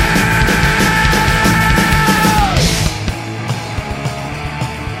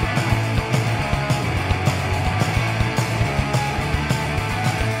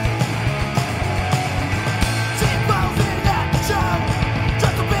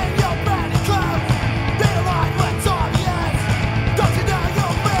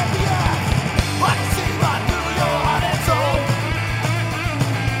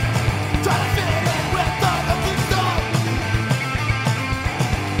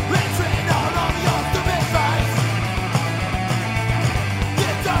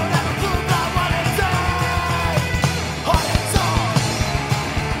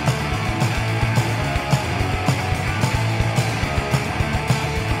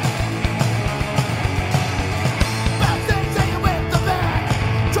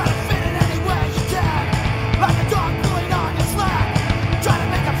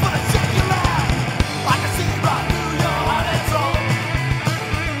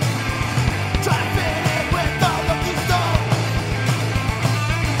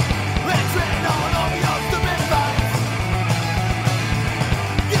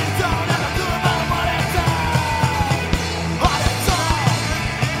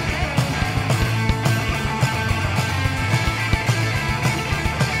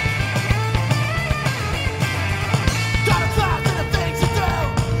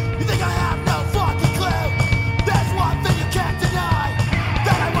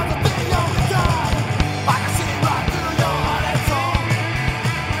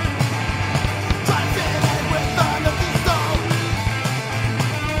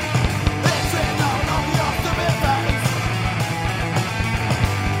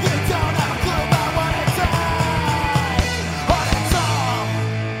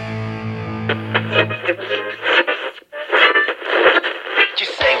 You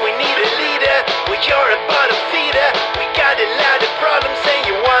say we need a leader, well you're a bottom feeder. We got a lot of problems, say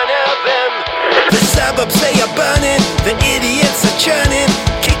you're one of them. The suburbs they are burning, the idiots are churning.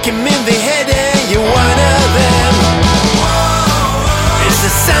 Kick 'em in the head and you're one of them. It's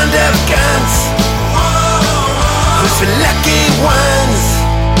the sound of guns, who's the lucky ones?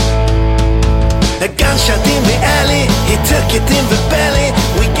 A gunshot in the alley, he took it in the belly.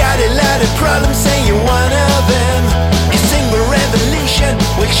 We got a lot of problems, say you're one of them. You sing the revolution,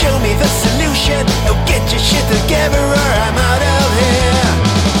 well show me the solution. Oh, get your shit together or I'm out of here.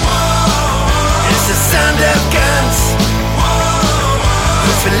 It's the sound of guns,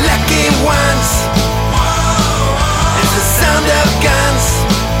 who's the lucky ones? It's the sound of guns,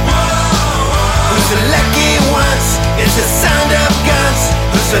 who's the lucky ones? It's the sound of guns,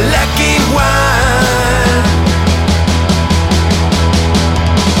 who's the lucky one?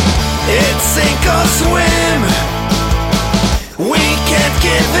 It's sink or swim, we can't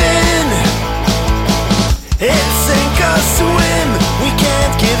give in. It's sink or swim, we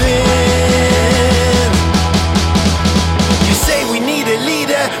can't give in. You say we need a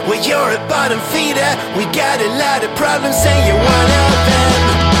leader, well you're a bottom feeder. We got a lot of problems, say you're one of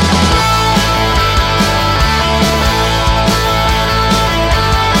them.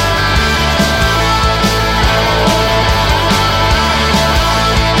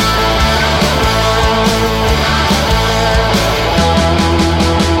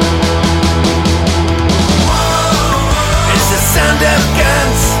 Sound of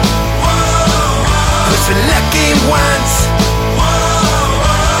guns, who's the lucky ones?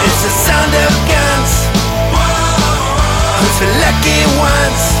 It's the sound of guns, who's the lucky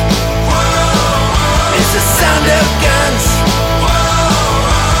ones? It's the sound of guns,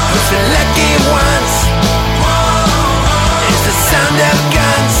 who's the lucky ones? It's the sound of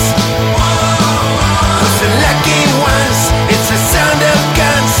guns, who's the lucky ones? It's the sound of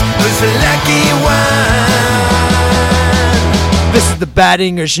guns, who's the lucky ones? This is the Bad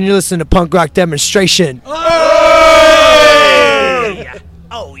English, and you're listening to Punk Rock Demonstration.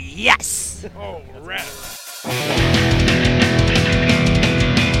 Oh, yes! Oh, right.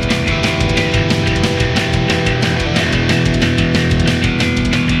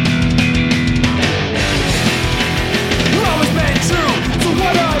 Always been true to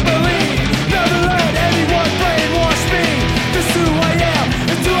what I believe. Never let anyone brainwash me. This is who I am,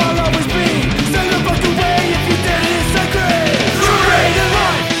 it's who I'll always be. Send the fuck away if you did it, it's so great. True rate in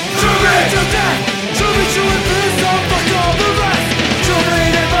life, true rate till death. True rate, true and true, so fuck all the rest. True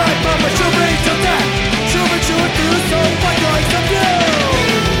rate in life, mama, true rate till death. True rate, true and true, so fuck all of you.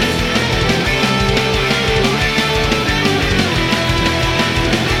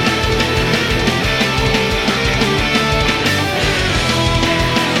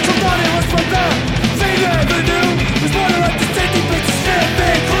 Somebody was from them, they never knew. Was born like the safety bitches, shit,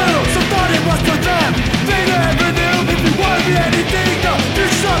 big clue. Somebody was from them, they never knew. If you want to be anything, no,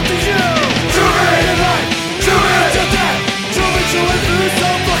 there's something you. True rate in life, true rate till death. True rate, true and true, so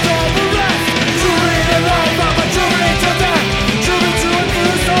fuck all the rest. True rate in life, mama, true rate till death. True rate, true and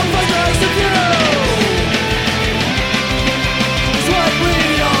true, so fuck all of you. It's what we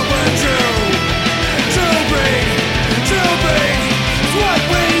all were true. True rate, it's what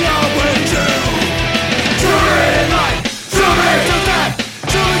we all were true. True rate in life, true rate till death.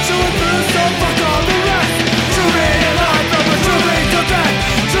 True rate, true and true, so fuck all the rest. True rate in life, mama, true rate till death.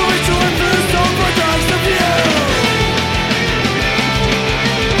 True rate, true and true, so fuck all of you.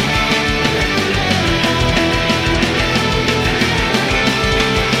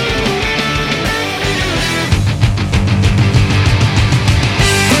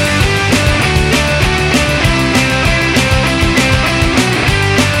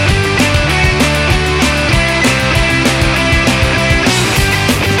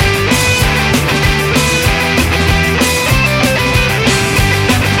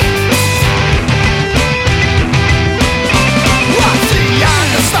 What's the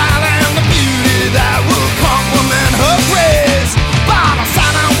younger style and the beauty that will complement her grace? By the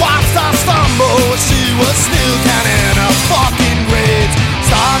sign I watched her stumble, she was still counting her fucking grades.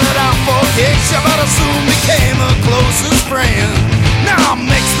 Started out for kicks, but soon became her closest friend. Now it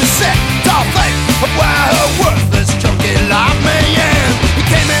makes me sick to think of where her worthless junkie life may end. He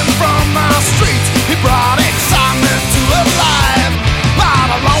came in from my streets, he brought excitement to her life. But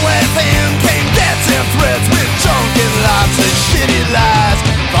along with him came dancing threads with junkie lives and shitty lies.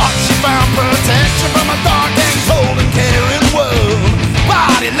 Thought she found protection from a dark and cold and caring world.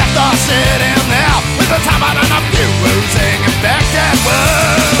 But he left her sitting there with a time out and a few words hanging back that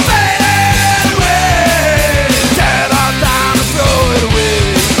world. Fade it away, tear her down and throw it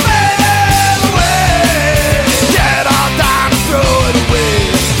away. Fade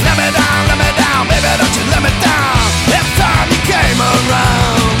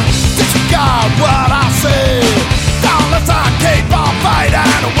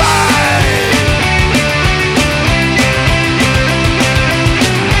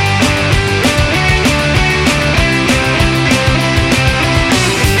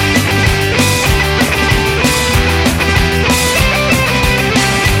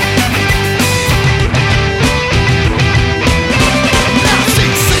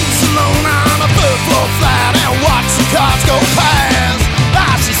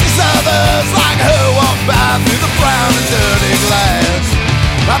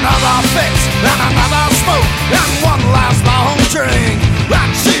another fix and another smoke and one last long drink.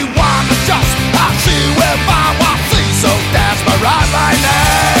 And she wanna just, and she will find what she's so desperate right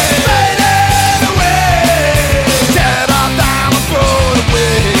now. Fading away, tear her down and throw it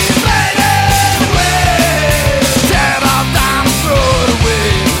away. Fading away, tear her down and throw it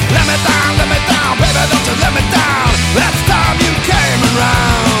away. Let me down, baby, don't you let me down. Last time you came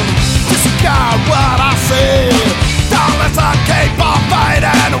around, disregard what I said. Don't let her keep on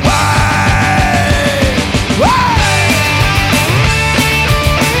fighting away. Whoa!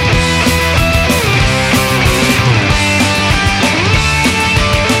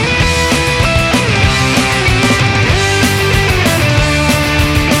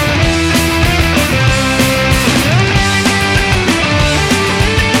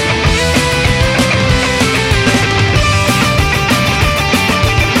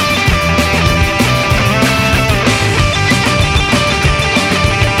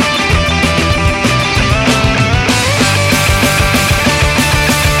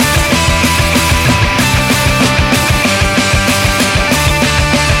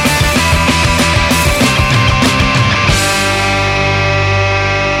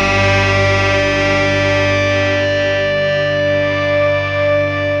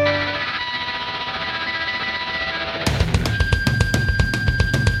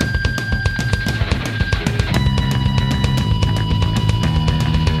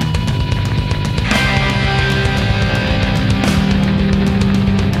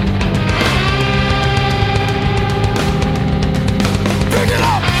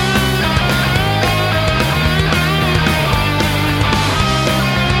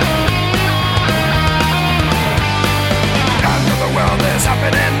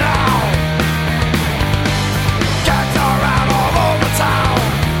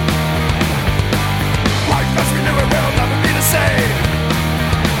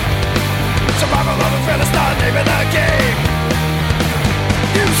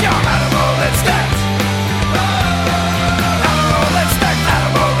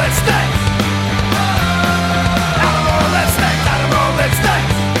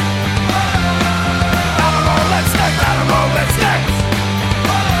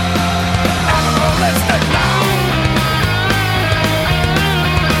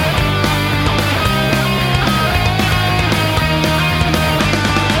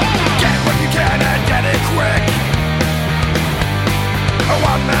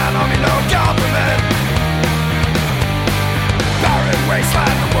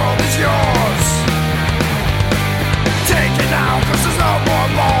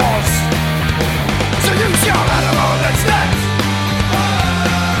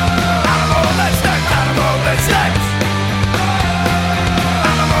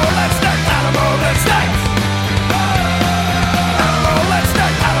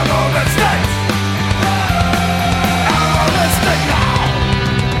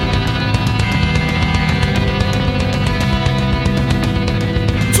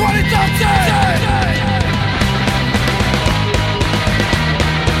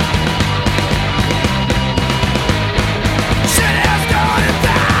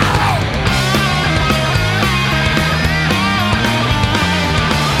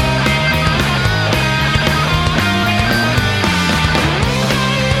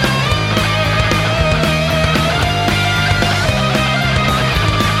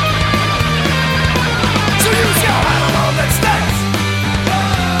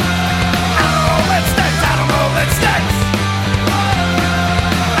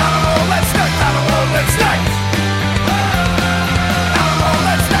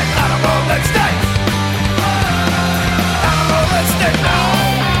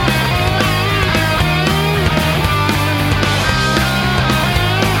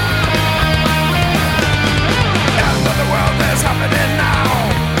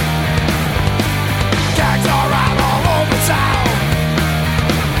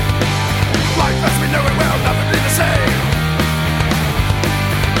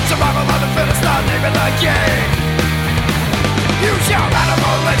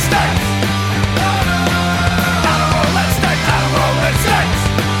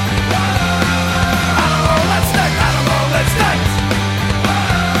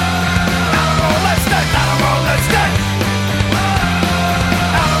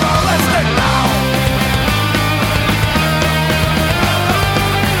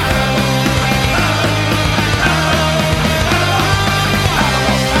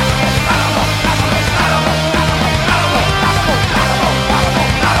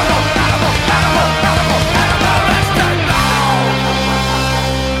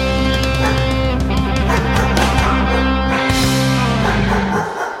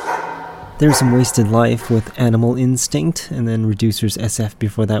 There's some Wasted Life with Animal Instinct, and then Reducers SF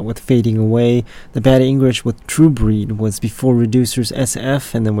before that with Fading Away. The Bad English with True Breed was before Reducers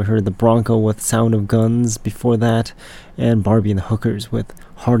SF, and then we heard the Bronco with Sound of Guns before that, and Barbie and the Hookers with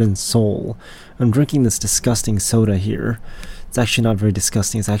Heart and Soul. I'm drinking this disgusting soda here. It's actually not very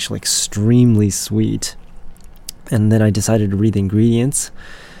disgusting, it's actually extremely sweet. And then I decided to read the ingredients,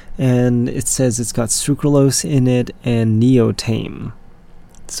 and it says it's got sucralose in it and neotame.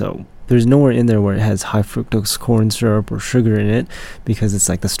 So there's nowhere in there where it has high fructose corn syrup or sugar in it, because it's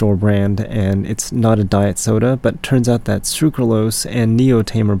like the store brand and it's not a diet soda. But it turns out that sucralose and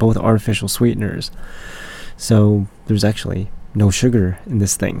neotame are both artificial sweeteners. So there's actually no sugar in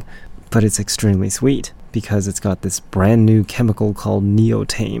this thing, but it's extremely sweet because it's got this brand new chemical called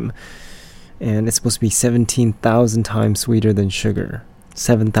neotame, and it's supposed to be 17,000 times sweeter than sugar.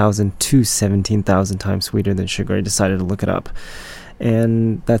 7,000 to 17,000 times sweeter than sugar. I decided to look it up.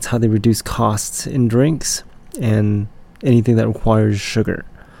 And that's how they reduce costs in drinks and anything that requires sugar.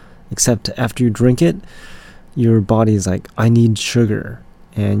 Except after you drink it, your body is like, I need sugar.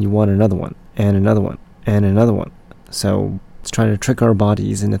 And you want another one, and another one, and another one. So it's trying to trick our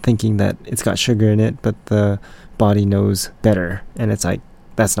bodies into thinking that it's got sugar in it, but the body knows better. And it's like,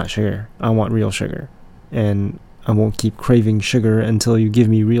 that's not sugar. I want real sugar. And I won't keep craving sugar until you give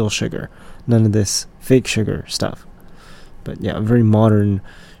me real sugar. None of this fake sugar stuff. But yeah, very modern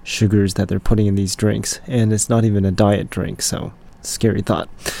sugars that they're putting in these drinks. And it's not even a diet drink, so scary thought.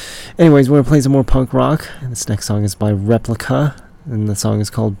 Anyways, we're going to play some more punk rock. And this next song is by Replica, and the song is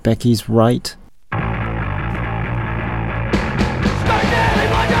called Becky's Right.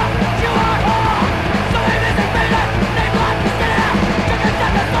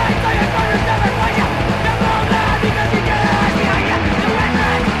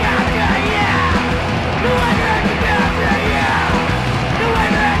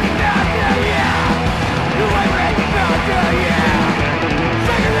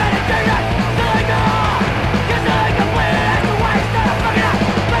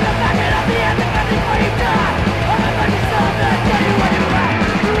 Back it up the end.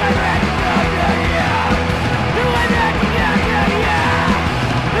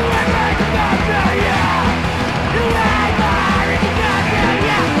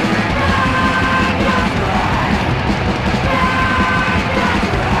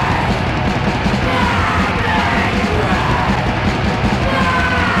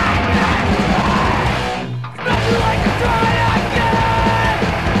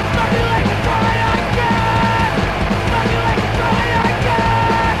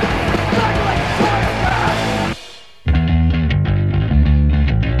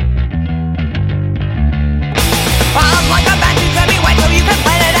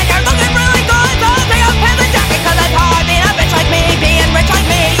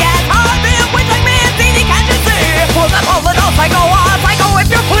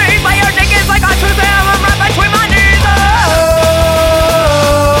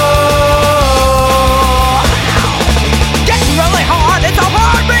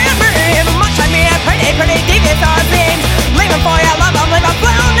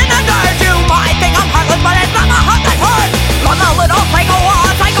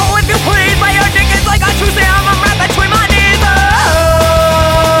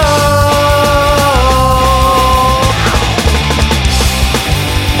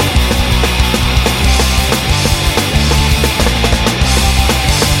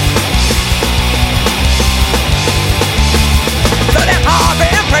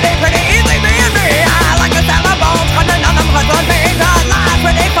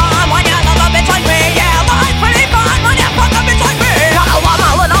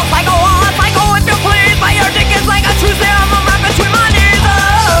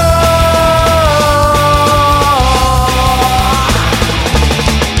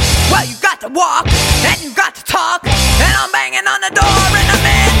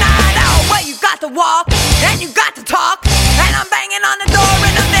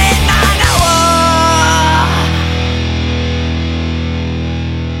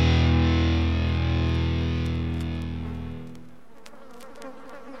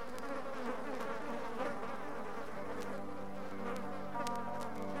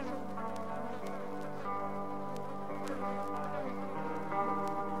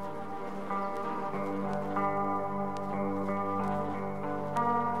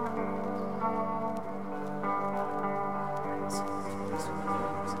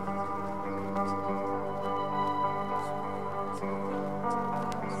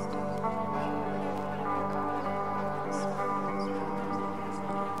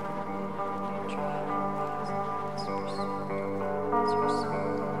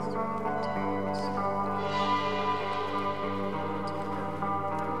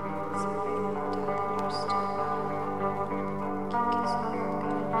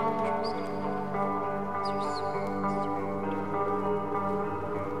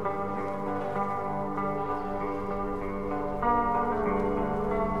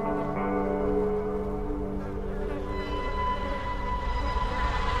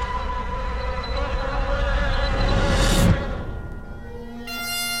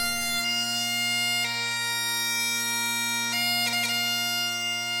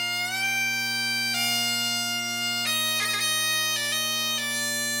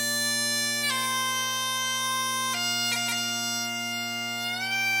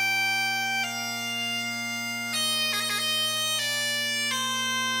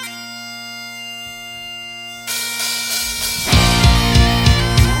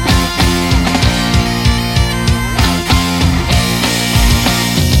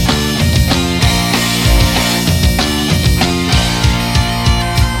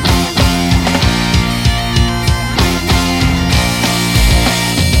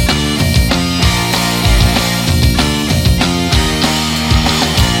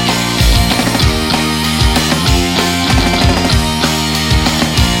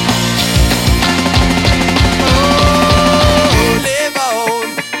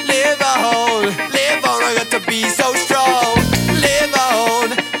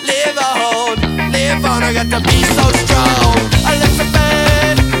 got to be so strong. Unless a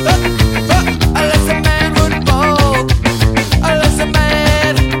man, unless a man would fall. Unless a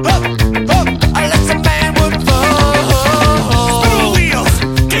man, unless a man would fall. Spin my wheels,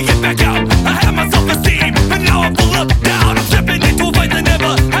 can't get back out. I had my self-esteem, but now I'm full of doubt. I'm stepping into a fight that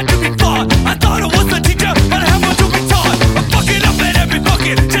never had to be fought. I thought I was a teacher, but I have one to be taught. I'm fucking up at every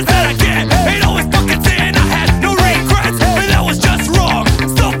bucket, just that I get. Ain't always fucking saying I had no regrets, and that was just wrong,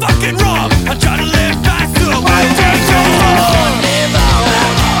 still fucking wrong. I try to live fast to the way to go. Live on,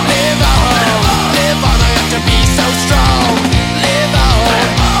 live on, live on. I got to be so strong. Live on,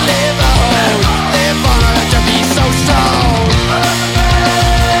 live on, live on. I got to be so strong.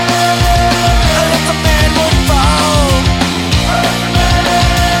 Unless a man would fall.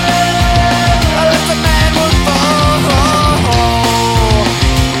 Unless a man would fall.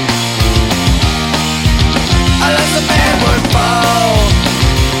 Unless a man would fall.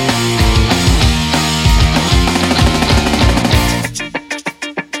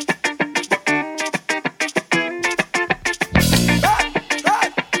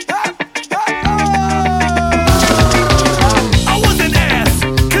 I was an ass,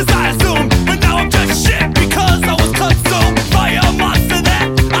 cause I assumed, but now I'm just shit because I was consumed by a monster that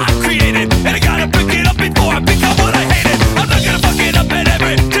I created. And I gotta pick it up before I become what I hated. I'm not gonna fuck it up at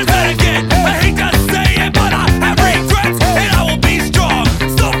every just that I get. I hate to say it, but I have regrets, and I will be strong,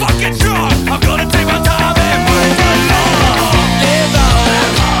 so fucking strong. I'm gonna take my time and move along. Live on,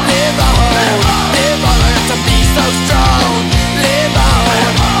 live on, live on. I got to be so strong. Live on,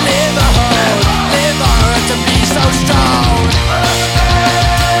 live on, live on. I got to be so strong.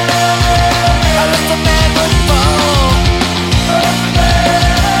 Unless a man would fall.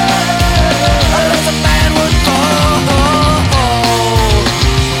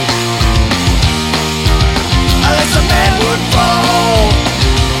 Unless a man would fall. Unless a man would fall.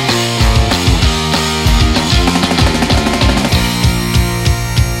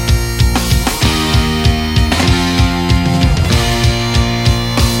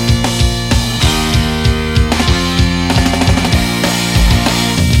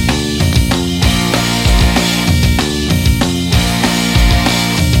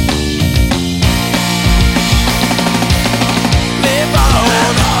 Live on,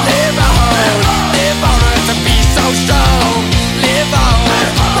 live on, live on. I got to be so strong. Live on,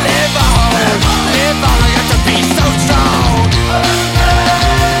 live on, live on. I got to be so strong.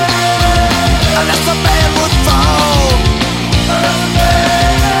 Unless a man would fall.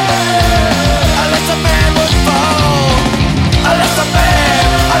 Unless a man would fall. Unless a man,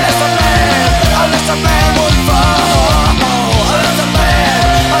 unless a man, unless a man would fall. Unless a man,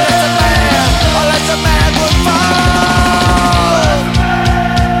 unless a man, unless a man would fall.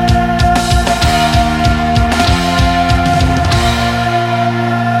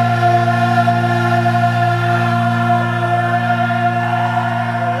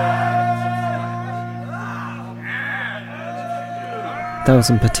 That was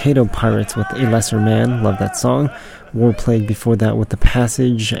some Potato Pirates with A Lesser Man. Love that song. Warplague before that with The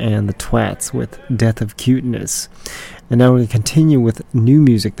Passage, and The Twats with Death of Cuteness. And now we're going to continue with new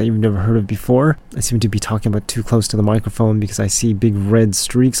music that you've never heard of before. I seem to be talking about too close to the microphone because I see big red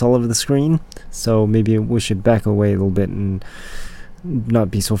streaks all over the screen. So maybe we should back away a little bit and not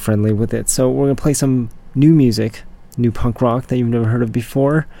be so friendly with it. So we're going to play some new music, new punk rock that you've never heard of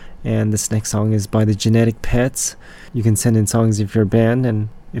before. And this next song is by the Genetic Pets. You can send in songs if you're a band, and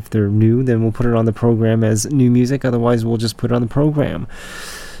if they're new, then we'll put it on the program as new music. Otherwise, we'll just put it on the program.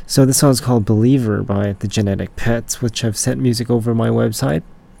 So this song is called Believer by the Genetic Pets, which I've sent music over my website,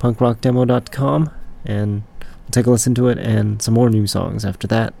 punkrockdemo.com, and we'll take a listen to it and some more new songs after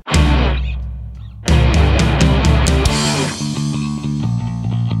that.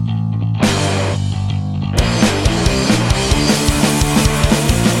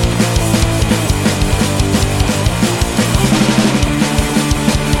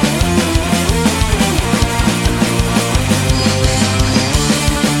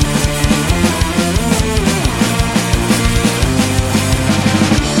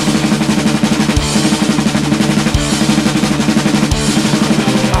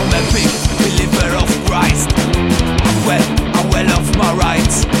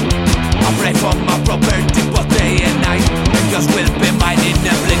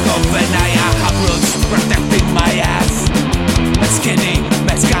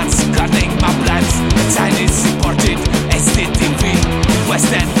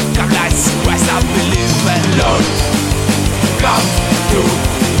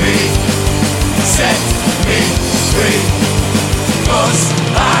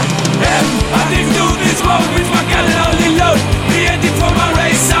 With my gun and only load, the ending for my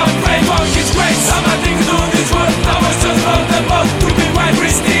race. I'm brave, monkey's grace. I'm a thing to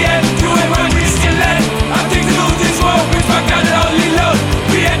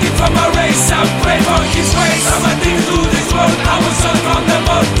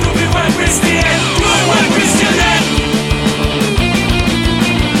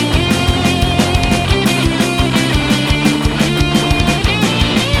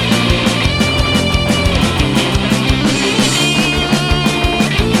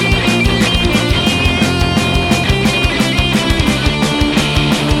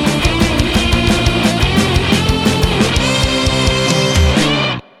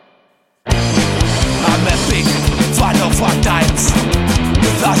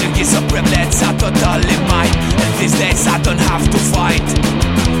these days I don't have to fight.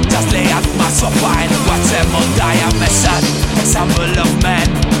 Just lay out my supine, watch them all die. I'm a sad example of man.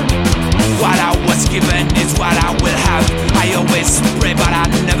 What I was given is what I will have. I always pray but I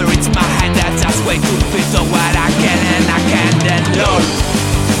never reach my hand. I just wait to fit on what I can and I can. Then Lord,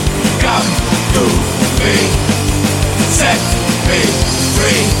 come to me, set me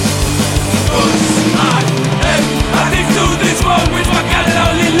free. 'Cause I am addicted to this world with my God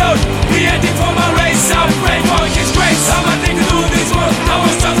only Lord. Created for my race, I pray for His grace. I'm addicted to this world, I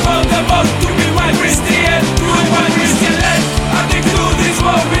was just for the world. To be one Christian, to be one Christian land. Addicted to this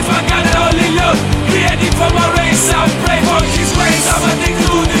world with my God only Lord. Created for my race, I pray for His grace. I'm addicted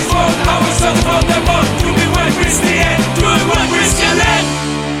to this world, I was just for the world. To be one Christian, to be one Christian land.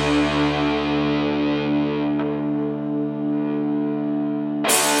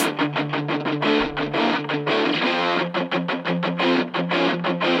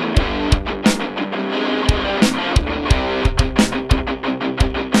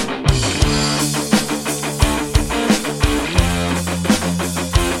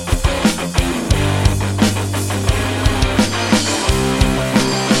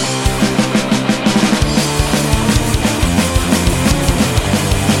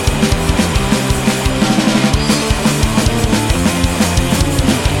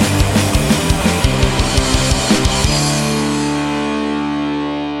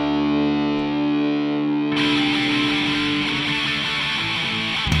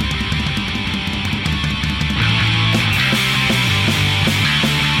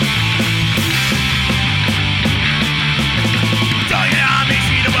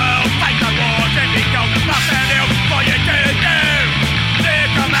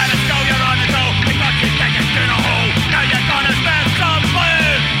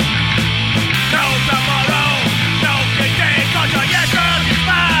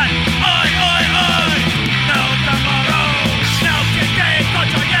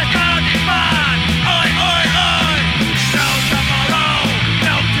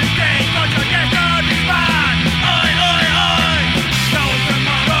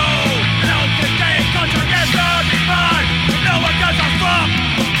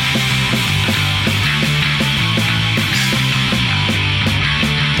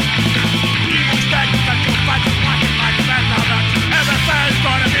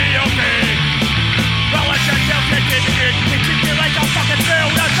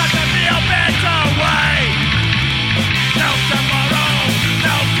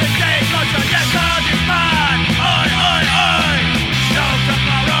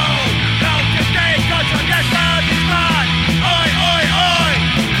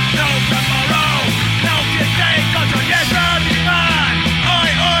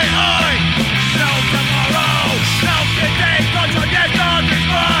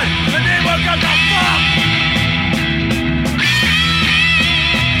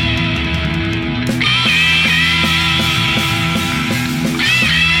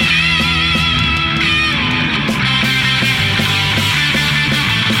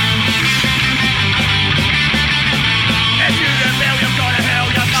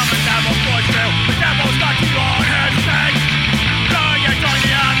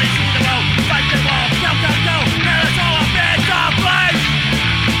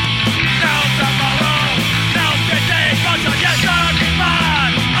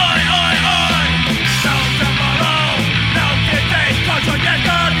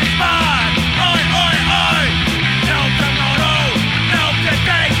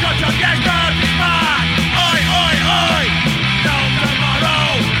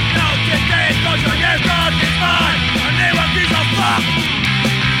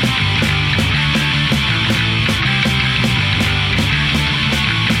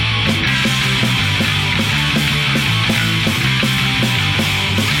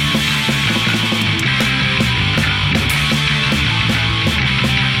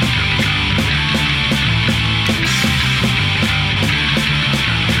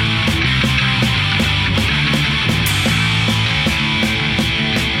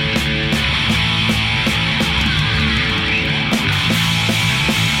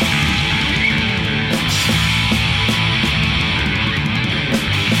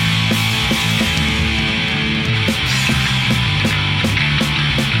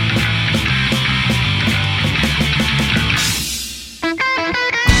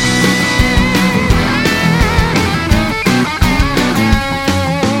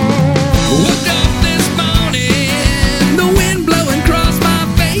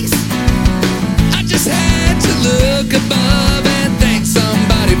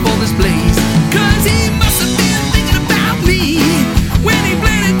 When he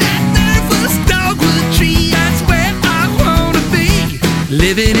planted that there first dogwood tree, I swear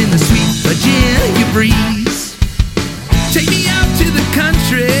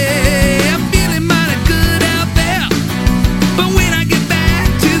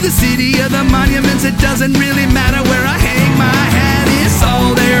the city of the monuments. It doesn't really matter where I hang my hat. It's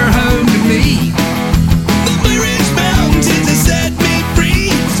all their home to me. The Blue Ridge Mountains have set me free.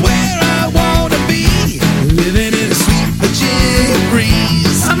 It's where I wanna be. Living in a sweet Virginia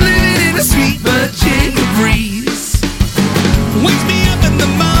breeze. I'm living in a sweet Virginia breeze. Wakes me up in the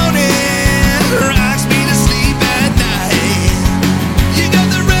morning, rocks me to sleep at night. You got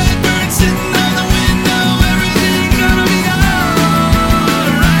the redbird sitting on the window. Everything's gonna be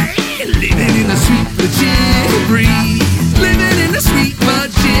alright. Living in a sweet Virginia breeze. Living in a sweet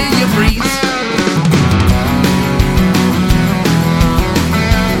Virginia breeze.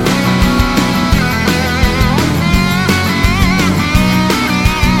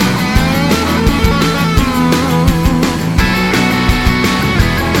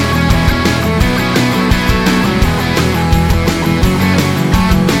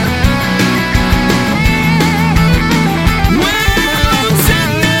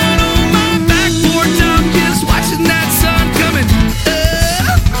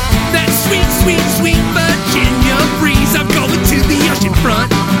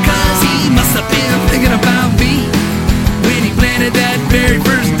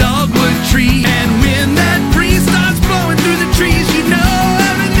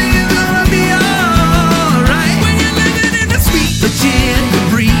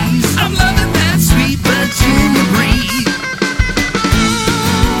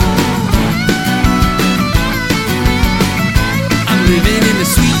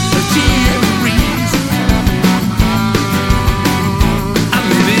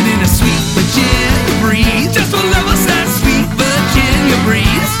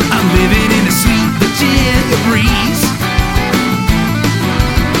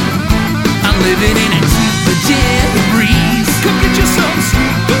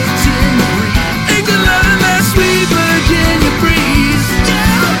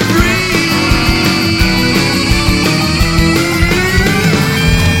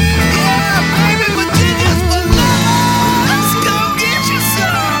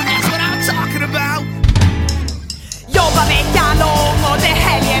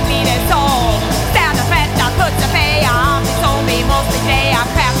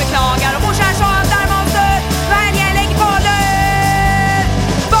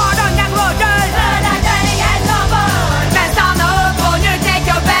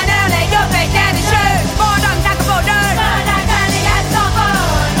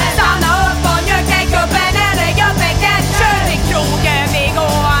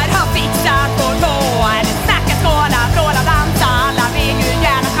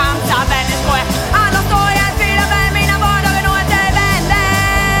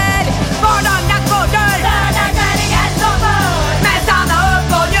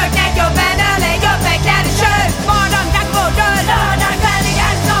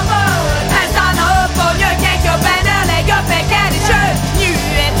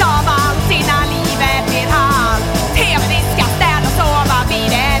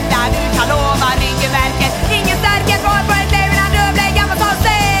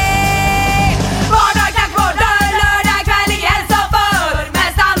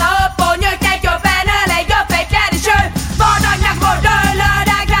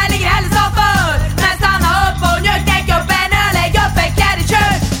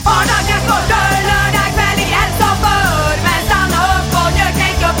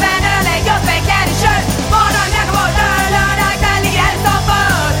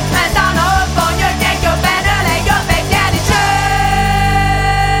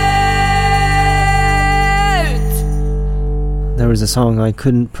 was a song I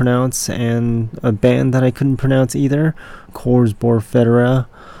couldn't pronounce and a band that I couldn't pronounce either, Korsbor Federa.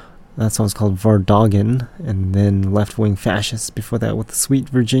 That song's called Vardagen, and then Left Wing Fascists before that with the Sweet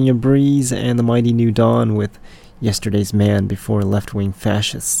Virginia Breeze, and the Mighty New Dawn with Yesterday's Man before Left Wing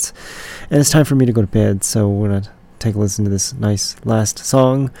Fascists. And it's time for me to go to bed, so we're going to take a listen to this nice last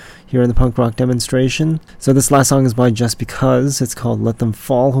song here in the punk rock demonstration. So this last song is by Just Because. It's called Let Them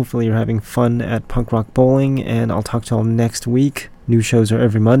Fall. Hopefully you're having fun at Punk Rock Bowling, and I'll talk to you all next week. New shows are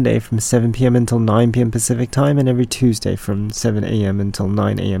every Monday from 7 p.m. until 9 p.m. Pacific Time, and every Tuesday from 7 a.m. until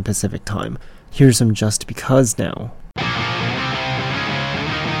 9 a.m. Pacific Time. Here's some Just Because now.